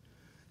point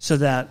so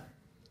that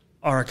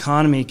our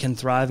economy can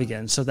thrive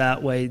again. So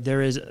that way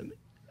there is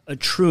a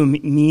true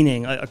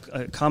meaning,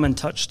 a common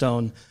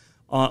touchstone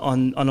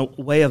on a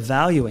way of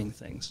valuing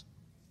things.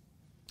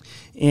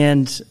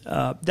 And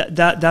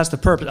that's the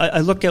purpose. I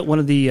look at one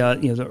of the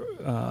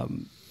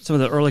some of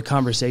the early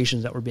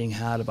conversations that were being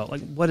had about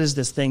like what is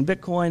this thing,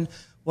 Bitcoin?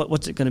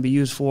 What's it going to be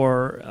used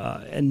for?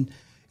 And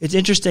it's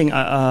interesting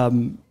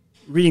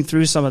reading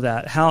through some of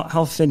that.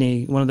 Hal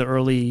Finney, one of the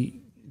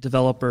early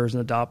developers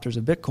and adopters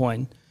of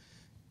Bitcoin,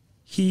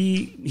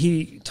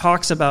 he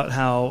talks about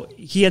how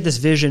he had this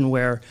vision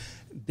where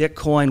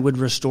Bitcoin would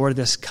restore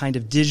this kind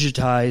of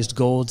digitized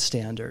gold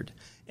standard.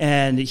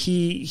 And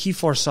he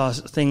foresaw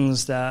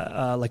things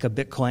that like a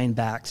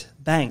Bitcoin-backed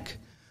bank,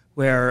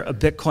 where a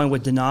Bitcoin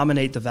would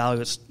denominate the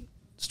value it's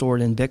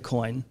stored in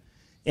Bitcoin,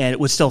 and it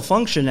would still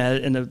function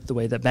in the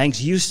way that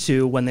banks used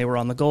to when they were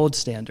on the gold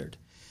standard.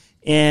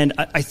 And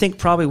I think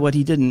probably what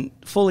he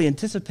didn't fully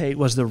anticipate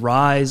was the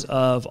rise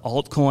of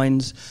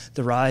altcoins,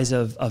 the rise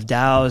of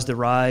DAOs, the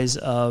rise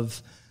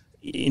of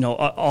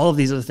all of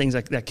these other things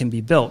that can be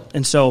built.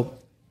 And so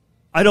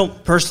I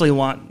don't personally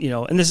want,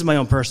 and this is my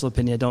own personal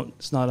opinion,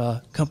 it's not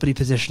a company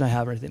position I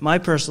have or anything. My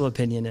personal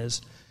opinion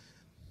is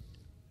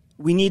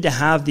we need to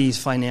have these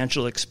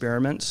financial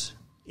experiments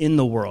in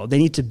the world. They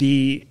need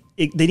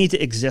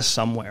to exist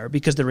somewhere,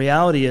 because the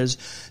reality is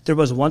there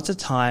was once a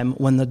time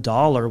when the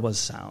dollar was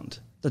sound.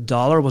 The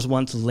dollar was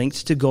once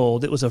linked to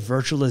gold. It was a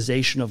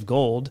virtualization of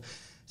gold.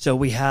 So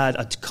we had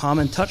a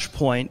common touch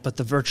point, but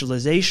the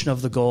virtualization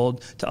of the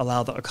gold to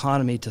allow the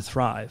economy to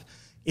thrive.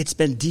 It's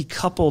been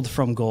decoupled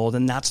from gold,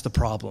 and that's the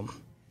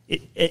problem.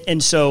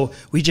 And so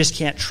we just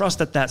can't trust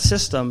that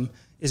system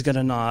is going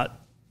to not,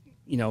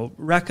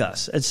 wreck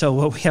us. And so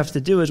what we have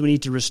to do is we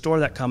need to restore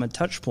that common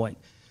touch point.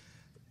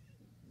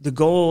 The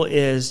goal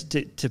is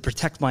to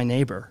protect my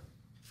neighbor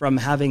from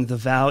having the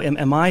value.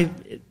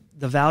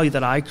 The value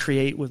that I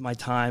create with my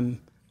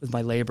time, with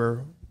my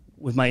labor,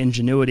 with my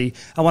ingenuity,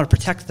 I want to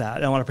protect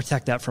that. I want to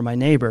protect that for my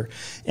neighbor.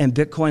 And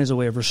Bitcoin is a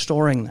way of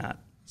restoring that.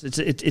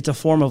 It's a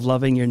form of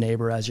loving your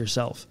neighbor as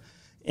yourself.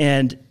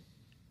 And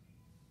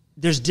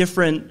there's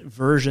different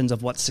versions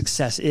of what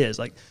success is.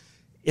 Like,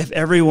 if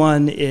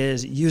everyone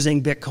is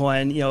using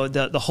Bitcoin,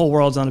 the whole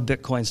world's on a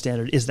Bitcoin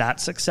standard, is that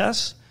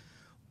success?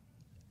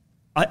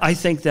 I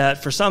think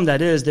that for some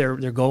that is their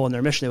goal and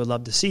their mission. They would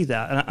love to see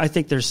that. And I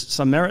think there's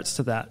some merits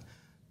to that.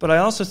 But I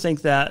also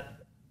think that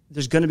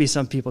there's going to be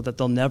some people that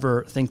they'll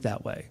never think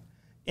that way.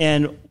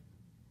 And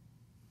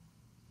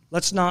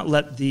let's not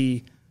let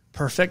the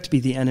perfect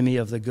be the enemy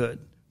of the good,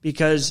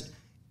 because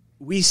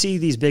we see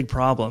these big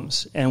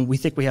problems and we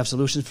think we have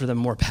solutions for them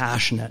more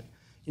passionate.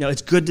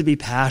 It's good to be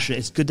passionate.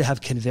 It's good to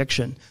have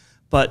conviction.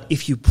 But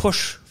if you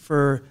push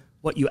for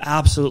what you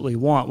absolutely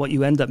want, what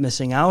you end up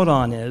missing out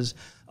on is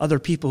other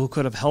people who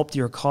could have helped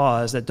your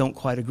cause that don't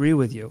quite agree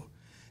with you.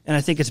 And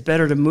I think it's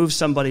better to move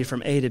somebody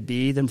from A to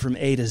B than from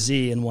A to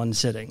Z in one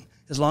sitting,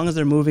 as long as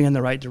they're moving in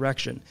the right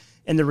direction.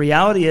 And the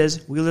reality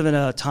is we live in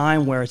a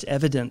time where it's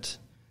evident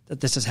that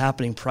this is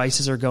happening.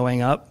 Prices are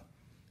going up.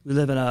 We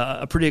live in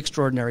a pretty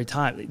extraordinary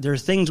time. There are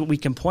things that we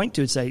can point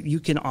to and say, you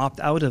can opt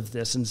out of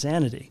this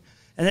insanity.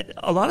 And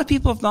a lot of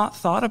people have not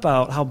thought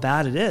about how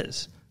bad it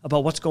is,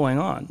 about what's going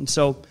on. And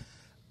so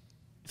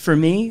for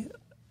me,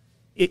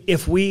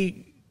 if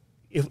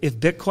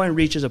Bitcoin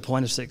reaches a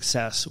point of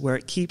success where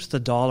it keeps the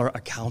dollar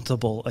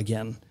accountable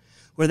again,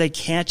 where they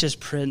can't just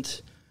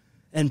print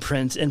and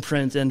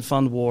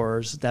fund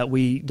wars that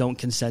we don't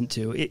consent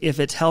to, if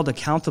it's held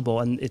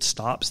accountable and it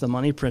stops the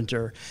money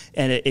printer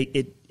and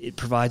it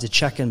provides a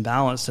check and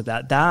balance to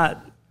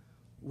that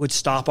would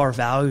stop our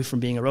value from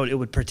being eroded. It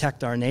would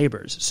protect our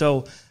neighbors.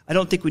 So I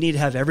don't think we need to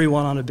have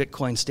everyone on a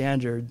Bitcoin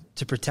standard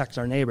to protect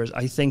our neighbors.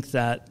 I think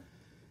that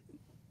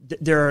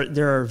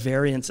there are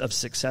variants of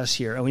success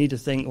here, and we need to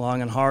think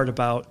long and hard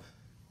about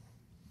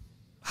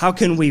how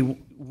can we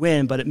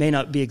win, but it may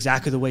not be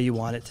exactly the way you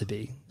want it to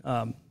be.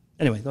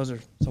 Anyway, those are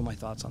some of my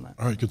thoughts on that.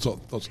 All right, good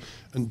thoughts.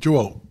 And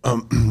Joel,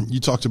 you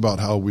talked about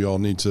how we all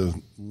need to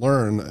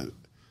learn,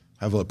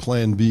 have a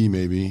plan B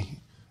maybe,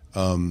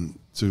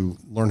 to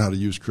learn how to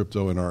use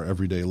crypto in our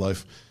everyday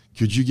life.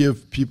 Could you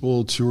give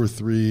people 2 or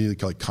 3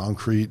 like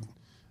concrete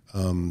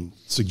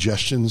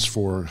suggestions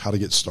for how to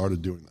get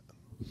started doing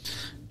that?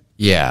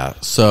 Yeah.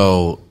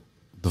 So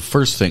the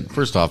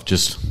first off,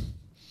 just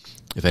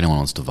if anyone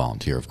wants to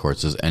volunteer, of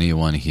course, does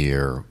anyone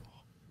here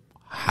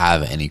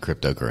have any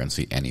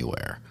cryptocurrency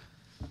anywhere?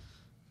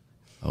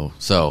 Oh,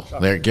 so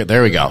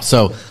there we go.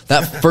 So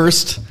that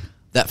first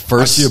that I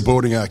first see a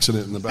boating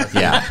accident in the back.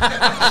 Yeah.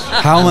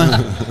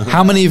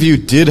 How many of you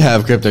did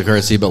have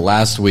cryptocurrency, but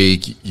last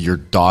week your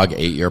dog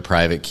ate your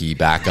private key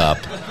back up?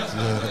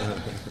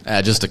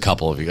 Just a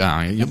couple of you.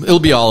 It'll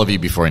be all of you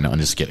before you know. I'm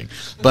just kidding.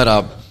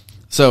 But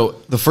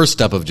so the first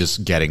step of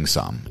just getting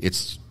some,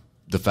 it's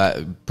the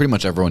fact pretty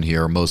much everyone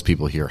here, most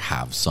people here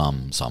have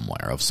some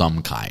somewhere of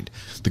some kind.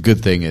 The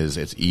good thing is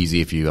it's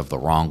easy if you have the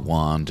wrong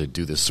one to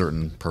do this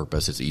certain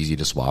purpose. It's easy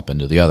to swap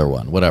into the other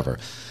one, whatever.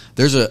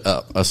 There's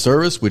a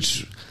service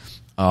which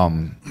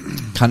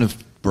kind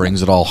of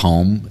brings it all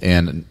home.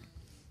 And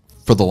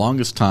for the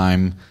longest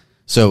time,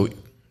 so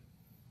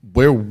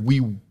where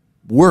we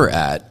were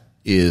at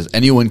is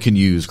anyone can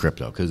use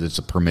crypto because it's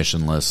a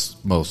permissionless,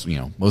 most of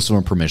them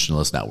are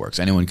permissionless networks.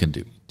 Anyone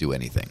can do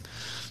anything.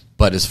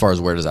 But as far as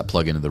where does that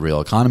plug into the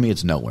real economy,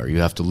 it's nowhere. You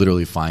have to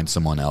literally find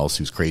someone else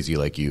who's crazy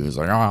like you, who's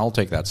like, oh, I'll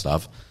take that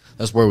stuff.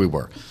 That's where we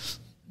were.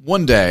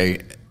 One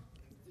day,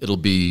 it'll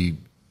be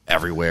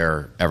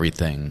everywhere,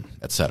 everything,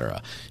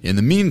 etc. In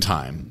the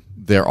meantime,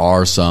 there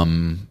are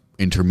some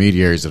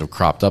intermediaries that have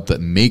cropped up that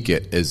make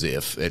it as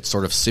if it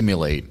sort of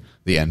simulate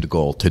the end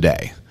goal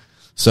today.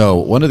 So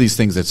one of these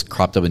things that's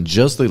cropped up in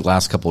just the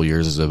last couple of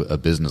years is a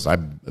business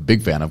I'm a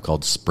big fan of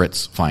called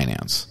Spritz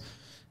Finance,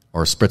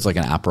 or Spritz like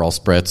an Aperol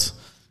Spritz.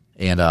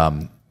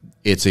 And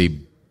it's a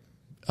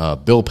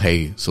bill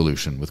pay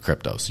solution with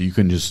crypto. So you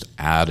can just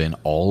add in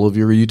all of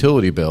your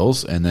utility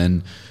bills, and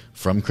then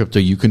from crypto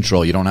you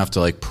control. You don't have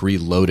to like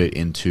preload it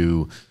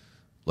into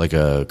like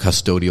a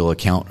custodial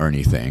account or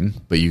anything,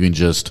 but you can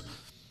just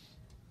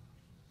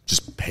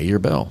pay your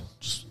bill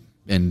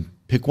and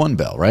pick one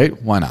bill,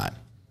 right? Why not?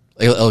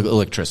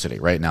 Electricity,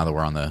 right? Now that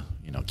we're on the,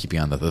 keeping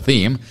on the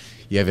theme,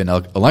 you have an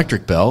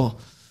electric bill,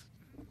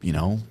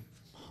 a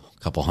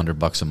couple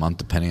 $100 a month,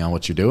 depending on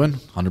what you're doing,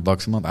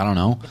 $100 a month, I don't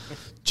know.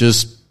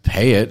 Just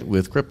pay it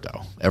with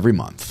crypto every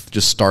month.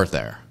 Just start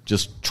there.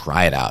 Just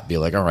try it out. Be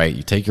like, all right,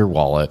 you take your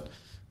wallet,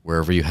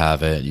 wherever you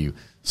have it,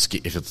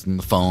 if it's in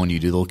the phone, you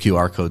do the little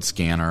QR code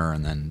scanner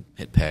and then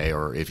hit pay,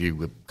 or if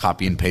you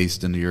copy and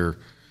paste into your,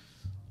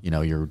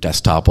 your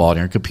desktop wallet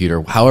on your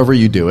computer, however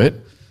you do it,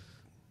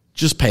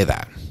 just pay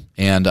that.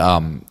 And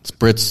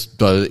Spritz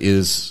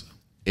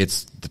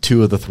it's the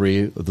two of the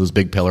three of those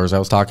big pillars I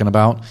was talking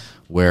about,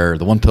 where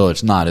the one pillar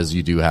it's not is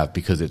you do have,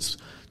 because it's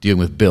dealing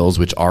with bills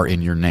which are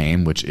in your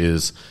name, which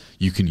is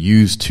you can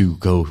use to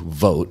go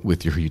vote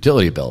with your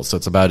utility bills. So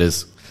it's about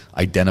as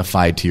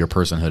identified to your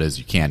personhood as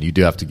you can. You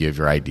do have to give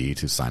your ID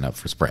to sign up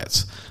for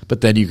Spritz.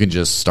 But then you can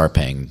just start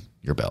paying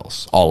your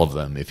bills, all of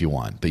them if you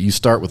want. But you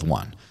start with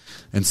one.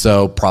 And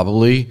so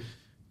probably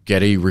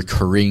get a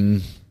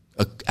recurring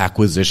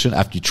acquisition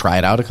after you try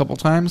it out a couple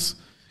times.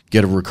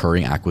 Get a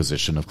recurring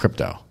acquisition of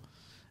crypto,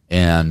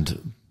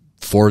 and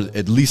for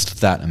at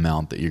least that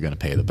amount that you're going to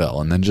pay the bill,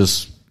 and then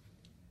just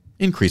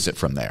increase it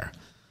from there.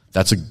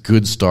 That's a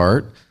good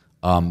start.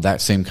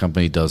 That same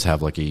company does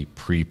have like a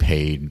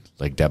prepaid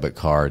like debit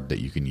card that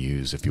you can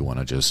use if you want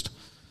to just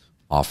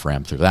off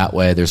ramp through that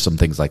way. There's some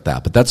things like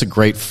that, but that's a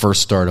great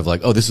first start of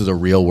like, oh, this is a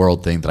real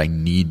world thing that I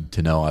need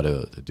to know how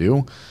to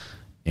do,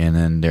 and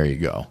then there you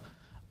go.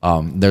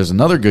 There's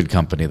another good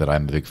company that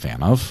I'm a big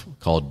fan of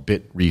called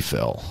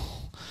BitRefill.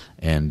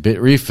 And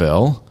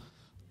BitRefill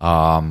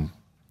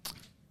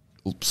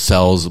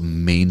sells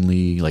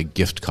mainly like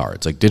gift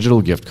cards, like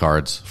digital gift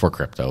cards for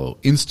crypto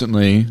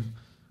instantly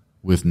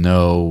with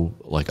no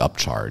like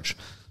upcharge.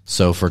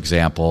 So for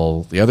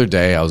example, the other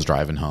day I was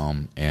driving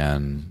home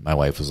and my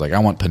wife was like, I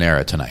want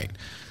Panera tonight.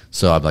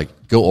 So I'm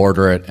like, go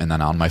order it. And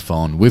then on my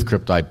phone with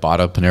crypto, I bought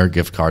a Panera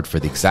gift card for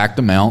the exact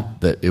amount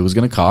that it was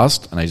going to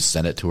cost. And I just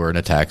sent it to her in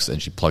a text and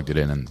she plugged it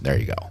in and there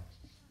you go.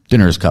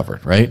 Dinner is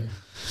covered, right?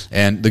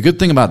 And the good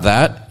thing about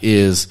that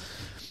is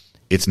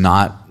it's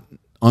not,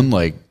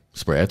 unlike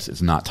Spritz,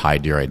 it's not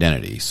tied to your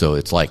identity. So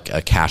it's like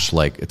a cash,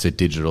 like it's a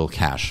digital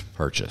cash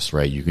purchase,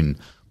 right? You can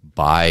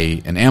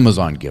buy an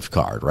Amazon gift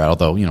card, right?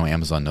 Although,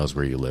 Amazon knows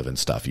where you live and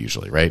stuff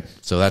usually, right?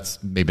 So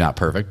that's maybe not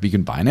perfect, but you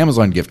can buy an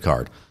Amazon gift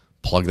card,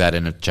 plug that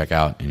in at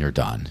checkout, and you're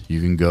done.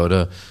 You can go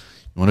to,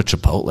 you want a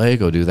Chipotle?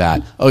 Go do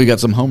that. Oh, you got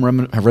some home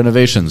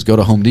renovations. Go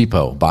to Home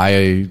Depot. Buy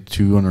a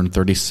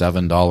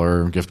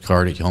 $237 gift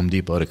card at Home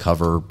Depot to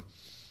cover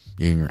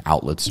your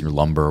outlets, your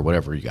lumber,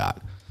 whatever you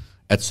got,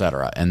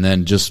 etc. And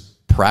then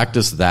just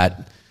practice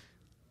that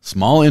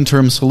small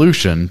interim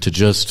solution to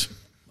just,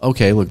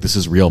 okay, look, this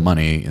is real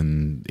money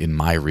in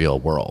my real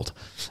world.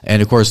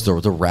 And of course, the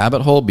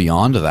rabbit hole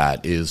beyond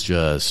that is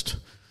just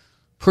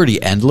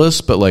pretty endless,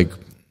 but like,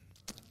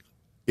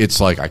 it's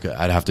like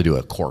I'd have to do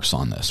a course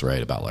on this,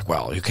 right? About like,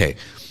 well, okay,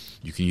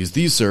 you can use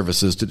these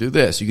services to do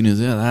this. You can use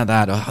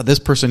that. This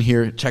person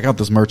here, check out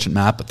this merchant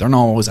map, but they're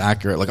not always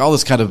accurate. Like all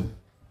this kind of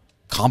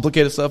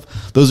complicated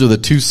stuff. Those are the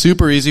two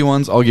super easy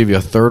ones. I'll give you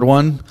a third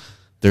one.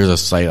 There's a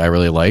site I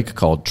really like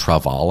called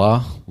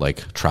Travala,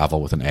 like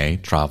travel with an A,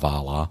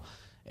 Travala.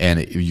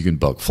 And you can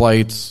book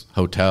flights,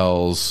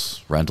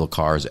 hotels, rental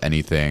cars,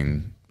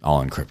 anything,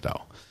 all in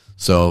crypto.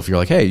 So if you're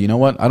like, hey, you know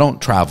what? I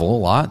don't travel a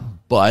lot,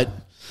 but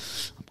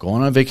I'm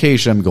going on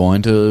vacation. I'm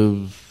going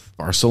to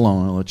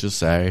Barcelona, let's just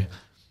say.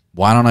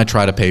 why don't I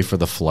try to pay for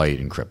the flight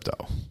in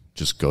crypto?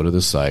 Just go to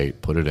the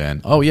site, put it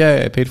in. Oh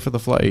yeah, I paid for the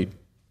flight.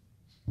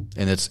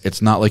 And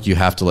it's not like you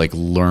have to like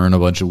learn a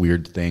bunch of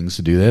weird things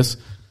to do this.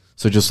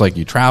 So just like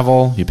you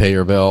travel, you pay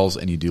your bills,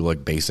 and you do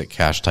like basic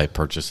cash type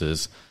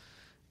purchases.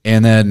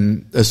 And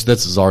then this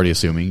is already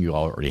assuming you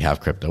already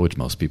have crypto, which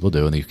most people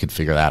do, and you can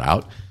figure that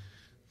out.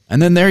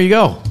 And then there you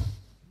go.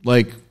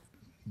 Like,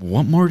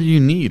 what more do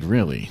you need,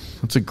 really?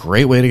 That's a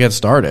great way to get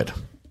started.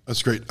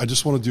 That's great. I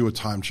just want to do a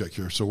time check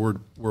here. So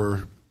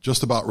we're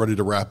just about ready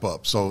to wrap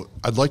up. So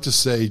I'd like to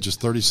say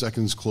just 30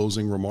 seconds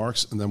closing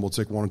remarks, and then we'll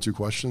take one or two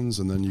questions,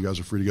 and then you guys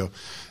are free to go.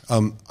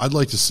 I'd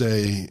like to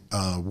say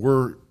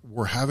we're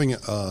having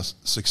a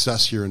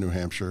success here in New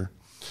Hampshire.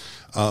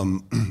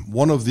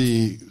 One of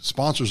the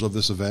sponsors of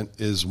this event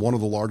is one of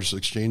the largest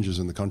exchanges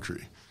in the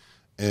country.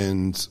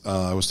 And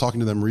I was talking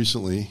to them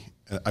recently.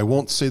 I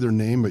won't say their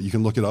name, but you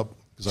can look it up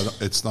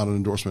because it's not an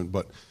endorsement.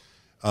 But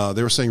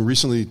they were saying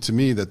recently to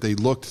me that they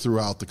looked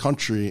throughout the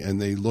country and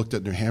they looked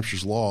at New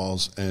Hampshire's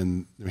laws,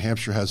 and New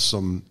Hampshire has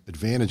some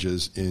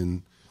advantages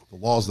in the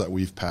laws that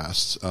we've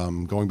passed,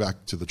 going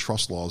back to the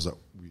trust laws that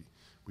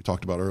we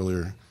talked about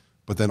earlier,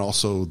 but then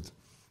also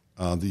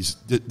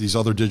these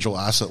other digital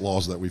asset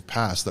laws that we've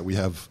passed that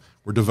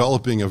we're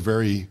developing a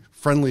very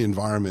friendly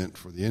environment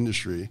for the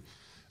industry.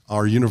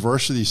 Our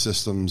university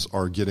systems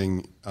are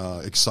getting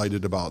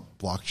excited about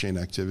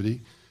blockchain activity.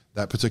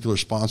 That particular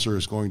sponsor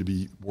is going to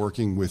be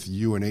working with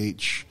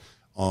UNH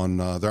on,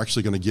 they're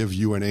actually going to give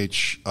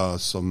UNH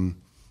some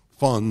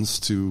funds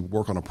to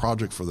work on a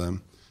project for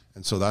them.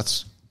 And so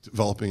that's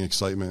developing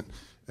excitement.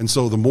 And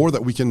so the more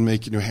that we can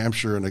make New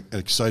Hampshire an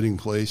exciting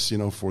place,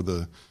 for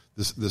this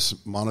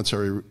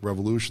monetary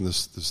revolution,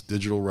 this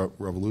digital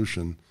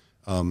revolution,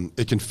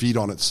 it can feed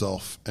on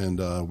itself, and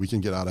we can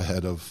get out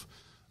ahead of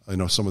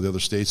some of the other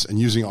states, and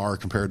using our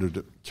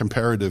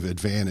comparative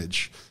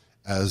advantage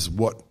as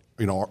what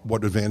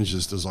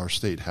advantages does our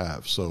state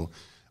have. So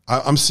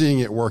I'm seeing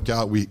it work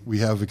out. We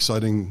have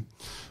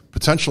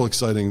potential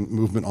exciting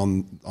movement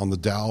on the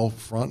DAO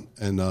front,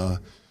 and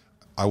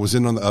I was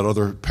in on that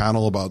other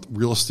panel about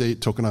real estate,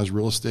 tokenized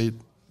real estate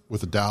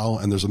with a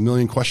DAO, and there's a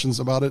million questions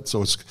about it.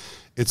 So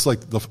it's like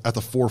at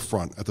the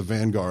forefront, at the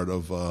vanguard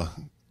of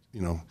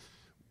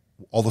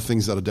all the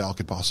things that a DAO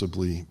could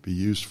possibly be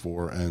used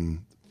for.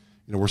 And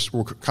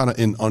we're kind of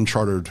in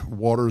uncharted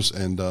waters,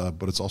 and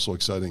but it's also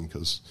exciting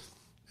because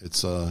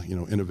it's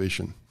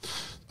innovation.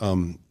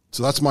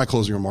 So that's my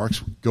closing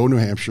remarks. Go New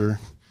Hampshire.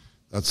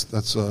 That's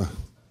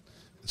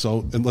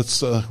so. And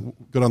let's go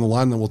down the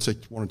line, then we'll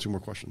take one or two more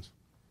questions.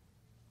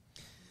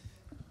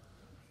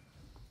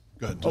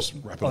 Go ahead, just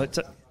wrap it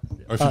up.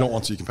 Or if you don't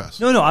want to, you can pass.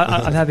 No,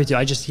 I'm happy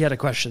to. He had a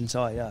question,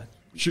 so I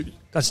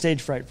got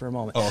stage fright for a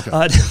moment. Oh,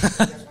 okay.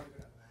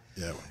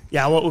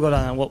 Yeah, we'll go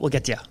down. We'll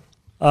get to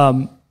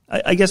you.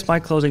 I guess my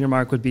closing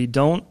remark would be: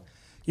 don't.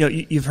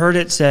 You've heard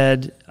it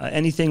said,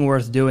 anything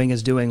worth doing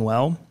is doing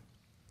well,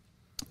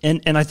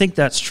 and I think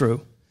that's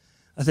true.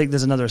 I think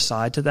there's another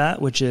side to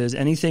that, which is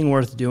anything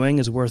worth doing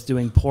is worth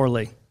doing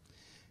poorly.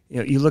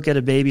 You look at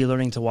a baby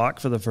learning to walk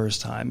for the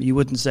first time. You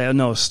wouldn't say, "Oh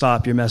no,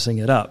 stop! You're messing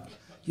it up."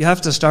 You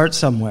have to start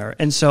somewhere.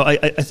 And so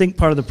I think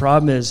part of the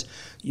problem is,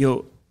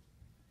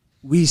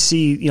 we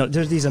see,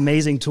 there's these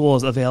amazing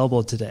tools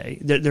available today.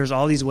 There's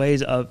all these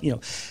ways of,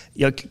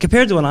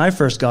 compared to when I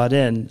first got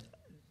into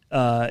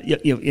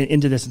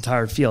this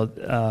entire field,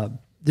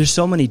 there's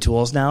so many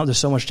tools now. There's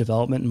so much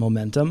development and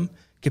momentum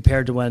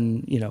compared to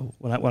when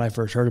I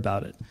first heard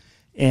about it.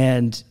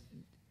 And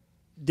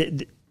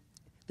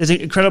there's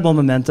incredible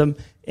momentum.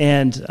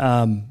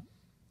 And,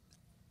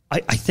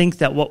 I think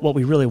that what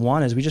we really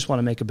want is we just want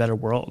to make a better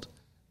world,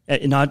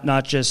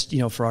 not just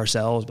for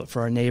ourselves, but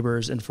for our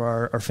neighbors and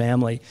for our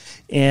family.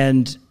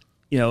 And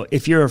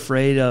if you're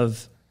afraid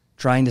of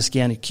trying to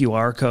scan a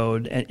QR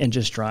code and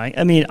just trying,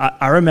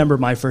 I remember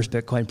my first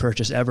Bitcoin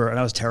purchase ever, and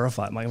I was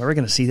terrified. I'm like, am I ever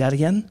going to see that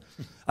again?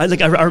 I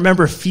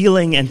remember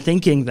feeling and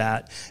thinking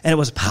that, and it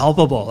was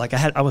palpable. Like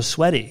I was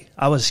sweaty,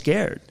 I was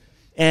scared,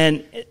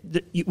 and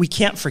we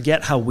can't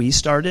forget how we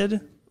started.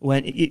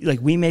 When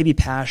we may be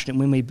passionate,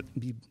 we may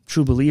be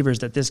true believers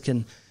that this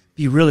can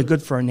be really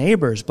good for our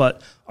neighbors,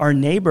 but our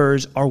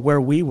neighbors are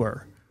where we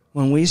were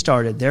when we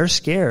started. They're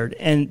scared,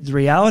 and the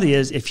reality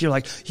is, if you're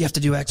like, you have to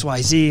do X, Y,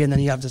 Z, and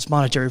then you have this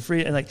monetary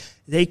freedom, and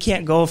they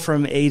can't go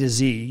from A to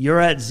Z. You're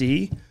at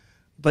Z,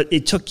 but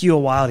it took you a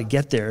while to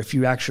get there, if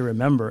you actually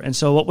remember. And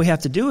so what we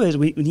have to do is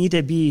we need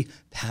to be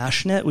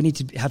passionate, we need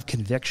to have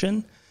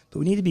conviction, but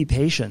we need to be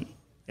patient.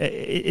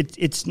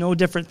 It's no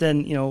different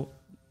than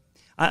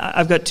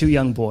I've got two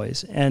young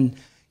boys, and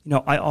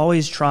I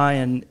always try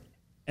and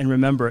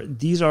remember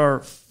these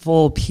are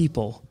full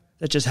people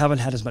that just haven't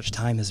had as much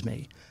time as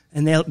me,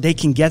 and they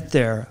can get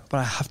there, but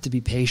I have to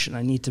be patient.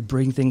 I need to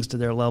bring things to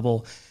their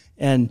level,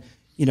 and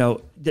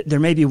there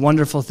may be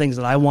wonderful things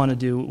that I want to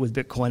do with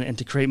Bitcoin and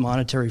to create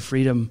monetary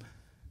freedom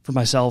for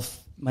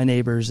myself, my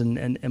neighbors,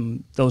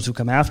 and those who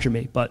come after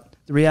me. But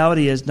the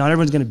reality is, not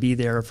everyone's going to be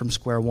there from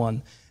square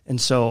one, and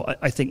so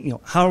I think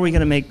how are we going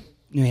to make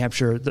New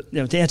Hampshire,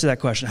 to answer that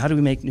question, how do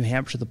we make New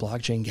Hampshire the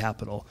blockchain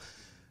capital?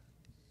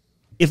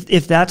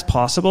 if that's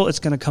possible, it's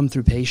going to come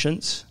through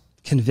patience,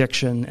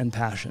 conviction, and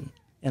passion.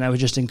 And I would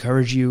just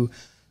encourage you,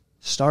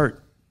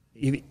 start.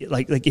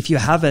 Like if you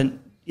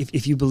haven't,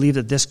 if you believe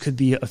that this could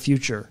be a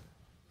future,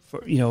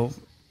 for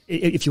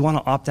if you want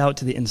to opt out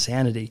to the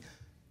insanity,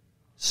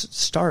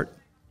 start.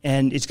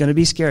 And it's going to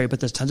be scary, but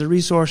there's tons of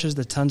resources,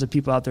 there's tons of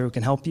people out there who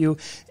can help you,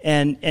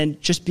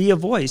 and just be a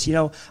voice.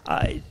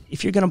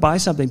 If you're going to buy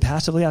something,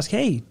 passively ask,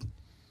 hey,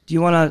 do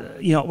you want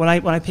to, when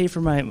I pay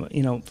for my,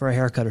 for a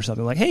haircut or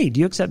something, like, hey, do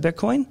you accept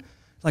Bitcoin?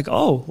 Like,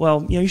 oh,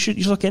 well, you should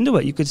look into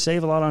it. You could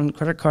save a lot on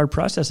credit card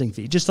processing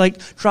fee. Just like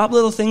drop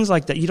little things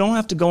like that. You don't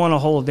have to go on a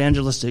whole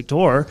evangelistic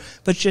tour,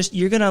 but just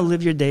you're going to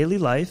live your daily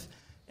life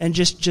and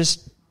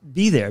just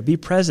be there, be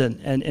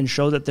present, and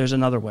show that there's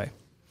another way.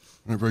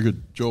 All right, very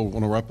good. Joel,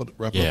 want to wrap up?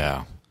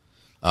 Yeah.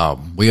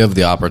 We have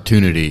the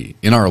opportunity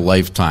in our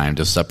lifetime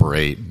to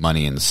separate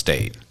money and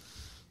state.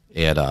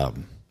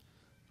 And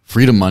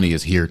freedom money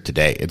is here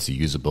today. It's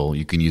usable.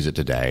 You can use it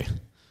today.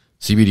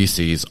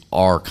 CBDCs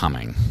are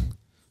coming.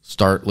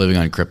 Start living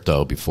on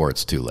crypto before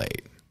it's too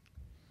late.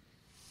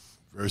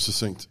 Very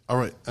succinct. All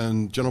right.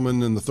 And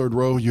gentlemen in the third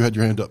row, you had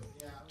your hand up.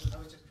 Yeah, I was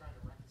just trying to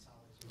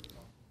reconcile the two.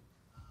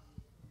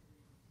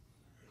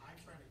 I'm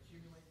trying to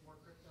accumulate more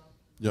crypto.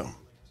 Yeah. Trying to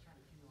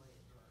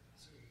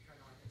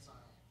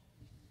reconcile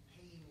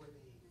paying with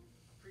a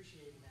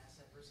appreciating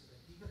asset versus a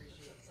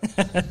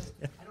depreciating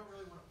asset. I don't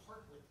really want to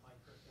part with my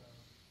crypto.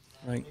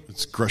 Right.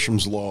 It's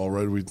Gresham's law,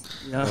 right?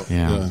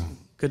 Yeah.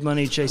 Good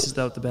money chases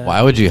out the bad.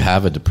 Why would you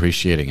have a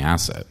depreciating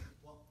asset?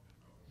 Well,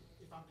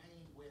 if I'm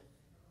paying with,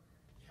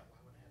 why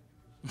would I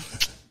have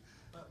depreciation?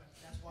 But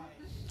that's why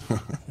I'm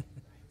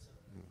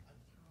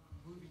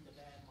moving the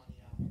bad money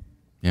out.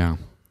 Yeah.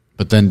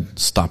 But then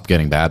stop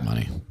getting bad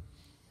money.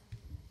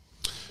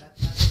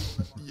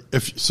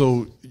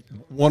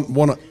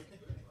 One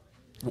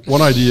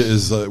idea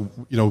is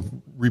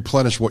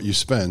replenish what you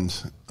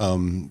spend,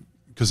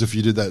 because if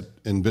you did that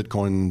in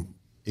Bitcoin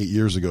 8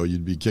 years ago,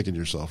 you'd be kicking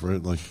yourself, right?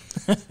 Like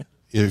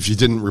if you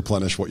didn't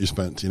replenish what you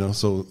spent,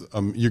 so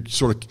you're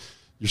sort of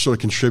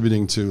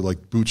contributing to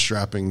like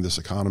bootstrapping this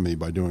economy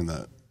by doing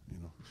that.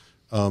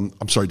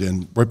 I'm sorry,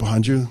 Dan, right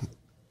behind you.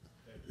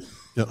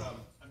 Yeah.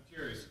 I'm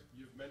curious.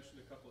 You've mentioned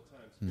a couple of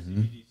times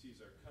CBDCs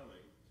are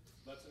coming.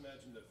 Let's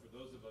imagine that for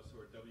those of us who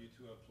are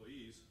W-2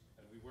 employees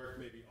and we work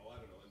maybe,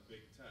 in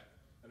big tech,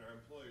 and our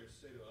employers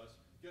say to us,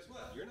 guess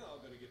what? You're not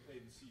all going to get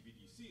paid in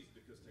CBDCs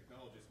because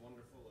technology is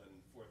wonderful and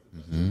fourth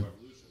industrial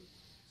revolution.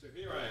 So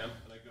here I am,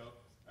 and I go,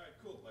 all right,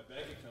 cool. My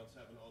bank account's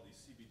having all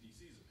these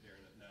CBDCs appear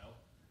in it now.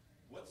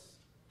 What's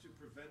to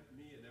prevent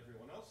me and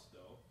everyone else,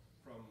 though,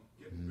 from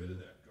getting rid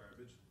of that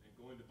garbage and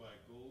going to buy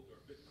gold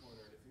or Bitcoin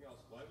or anything else?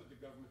 Why would the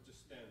government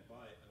just stand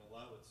by and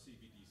allow its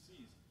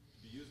CBDCs to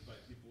be used by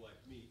people like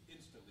me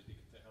instantly to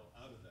get the hell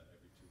out of that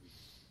every 2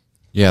 weeks?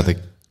 Yeah, the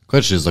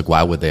question is,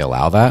 why would they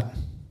allow that?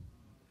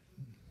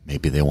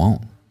 Maybe they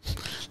won't.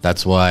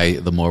 That's why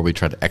the more we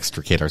try to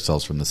extricate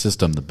ourselves from the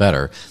system, the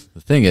better.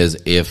 The thing is,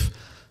 if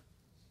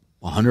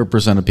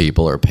 100% of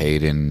people are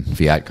paid in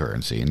fiat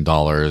currency, in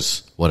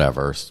dollars,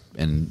 whatever,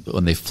 and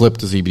when they flip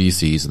to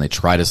CBDCs and they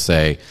try to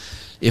say,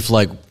 if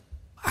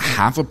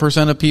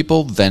 0.5% of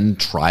people then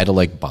try to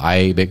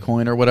buy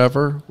Bitcoin or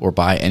whatever, or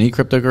buy any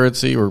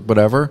cryptocurrency or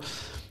whatever,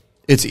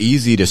 it's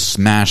easy to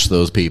smash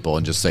those people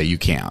and just say you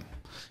can't.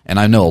 And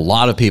I know a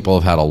lot of people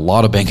have had a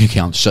lot of bank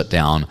accounts shut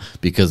down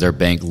because their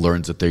bank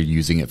learns that they're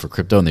using it for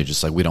crypto and they're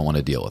just we don't want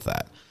to deal with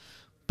that.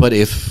 But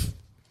if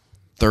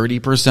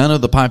 30% of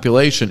the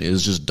population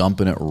is just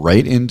dumping it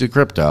right into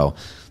crypto,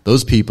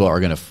 those people are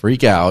going to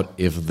freak out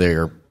if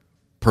they're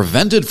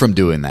prevented from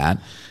doing that.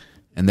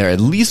 And they're at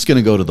least going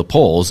to go to the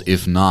polls,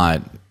 if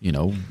not,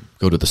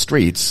 go to the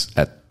streets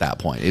at that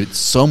point. It's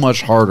so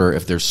much harder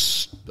if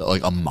there's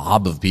a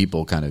mob of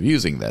people kind of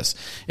using this.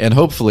 And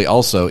hopefully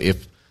also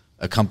if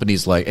a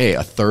company's like, hey,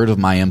 a third of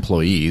my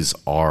employees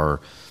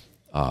are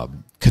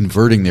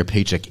converting their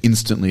paycheck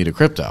instantly to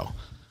crypto,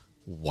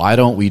 why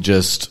don't we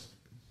just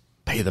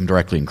pay them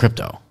directly in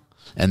crypto?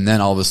 And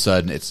then all of a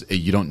sudden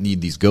you don't need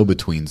these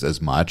go-betweens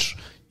as much.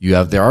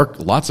 There are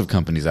lots of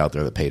companies out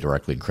there that pay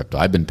directly in crypto.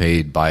 I've been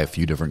paid by a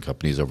few different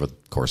companies over the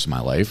course of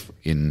my life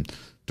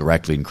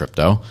directly in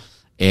crypto.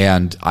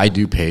 And I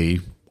do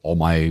pay all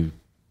my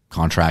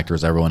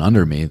contractors, everyone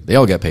under me, they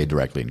all get paid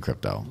directly in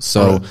crypto.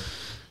 So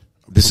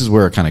this is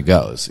where it kind of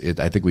goes.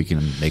 I think we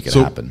can make it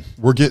happen.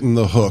 We're getting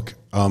the hook.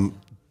 Dan,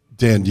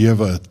 do you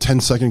have a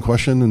 10-second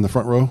question in the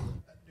front row? New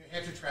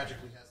Hampshire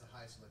tragically has the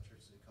highest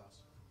electricity costs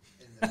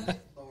in the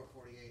lower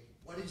 48.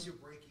 What is your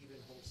break-even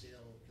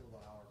wholesale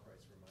kilowatt-hour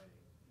price for mining?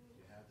 Do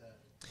you have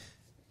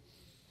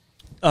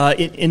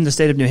that? In the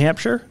state of New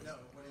Hampshire? No.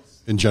 What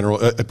is In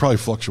general, it probably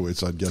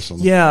fluctuates, I'd guess.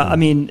 Yeah, I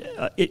mean,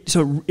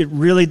 so it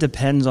really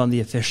depends on the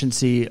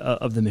efficiency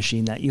of the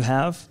machine that you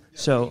have.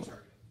 So,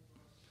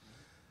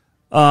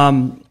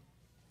 we're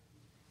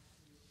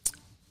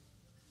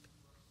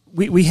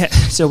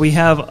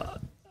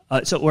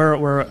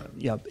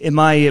in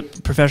my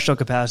professional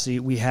capacity,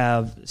 we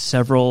have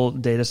several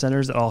data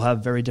centers that all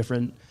have very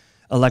different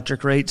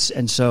electric rates,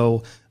 and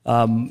so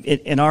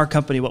In our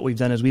company, what we've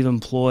done is we've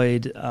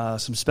employed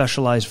some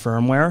specialized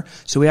firmware,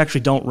 so we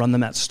actually don't run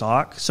them at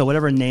stock. So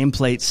whatever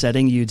nameplate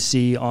setting you'd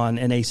see on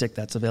an ASIC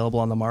that's available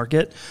on the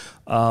market,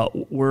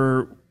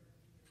 we're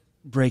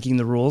breaking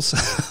the rules.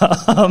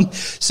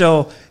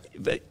 So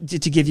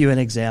to give you an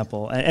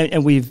example,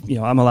 and we've,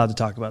 I'm allowed to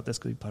talk about this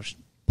because we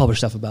publish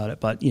stuff about it,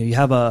 but you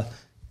have the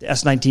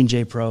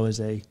S19J Pro is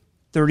a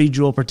 30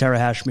 joule per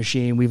terahash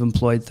machine. We've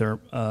employed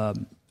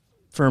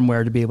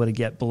firmware to be able to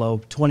get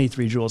below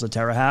 23 joules a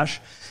terahash.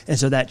 And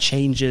so that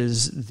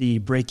changes the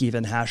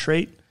break-even hash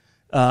rate,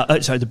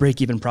 the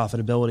break-even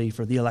profitability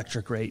for the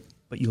electric rate,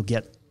 but you'll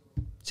get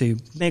to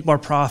make more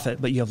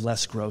profit, but you have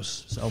less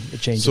gross. So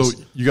it changes. So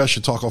you guys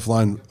should talk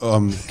offline.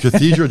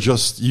 Cathedra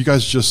you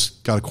guys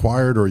just got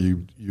acquired, or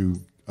you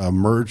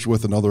merged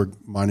with another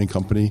mining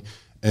company,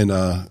 and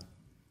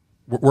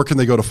where can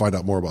they go to find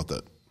out more about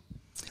that?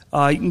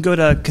 You can go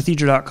to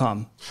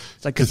cathedra.com.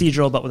 It's like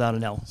cathedral, but without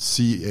an L.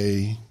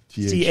 CATHEDRA.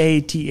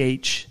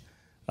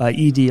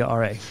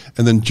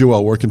 And then,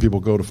 Joel, where can people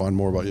go to find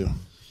more about you?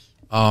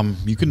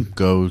 You can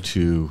go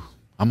to,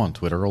 I'm on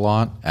Twitter a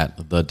lot,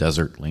 at the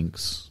Desert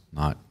Links.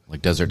 Not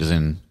like desert is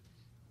in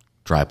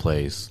dry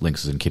place,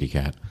 links is in kitty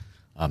cat.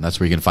 That's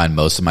where you can find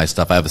most of my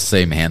stuff. I have the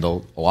same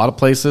handle a lot of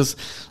places.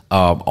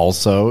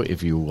 Also,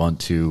 if you want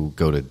to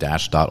go to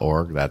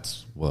dash.org,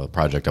 that's a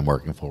project I'm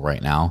working for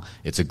right now.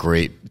 It's a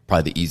great,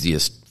 probably the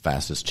easiest,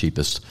 fastest,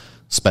 cheapest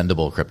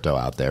spendable crypto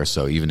out there.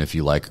 So even if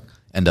you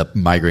end up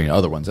migrating to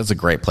other ones, that's a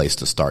great place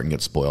to start and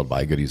get spoiled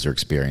by a good user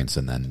experience,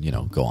 and then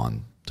go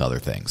on to other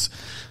things.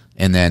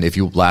 And then if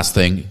you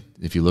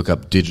look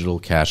up Digital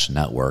Cash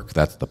Network,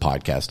 that's the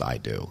podcast I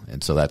do,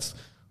 and so that's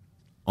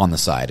on the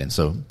side, and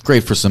so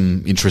great for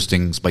some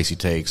interesting spicy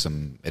takes,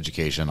 some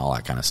education, all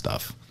that kind of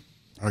stuff.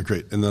 All right,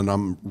 great. And then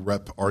I'm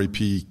Rep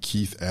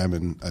Keith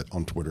Ammon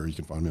on Twitter. You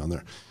can find me on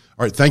there.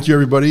 All right, thank you,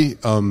 everybody.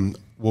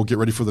 We'll get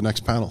ready for the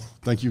next panel.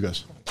 Thank you,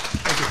 guys.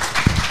 Thank you.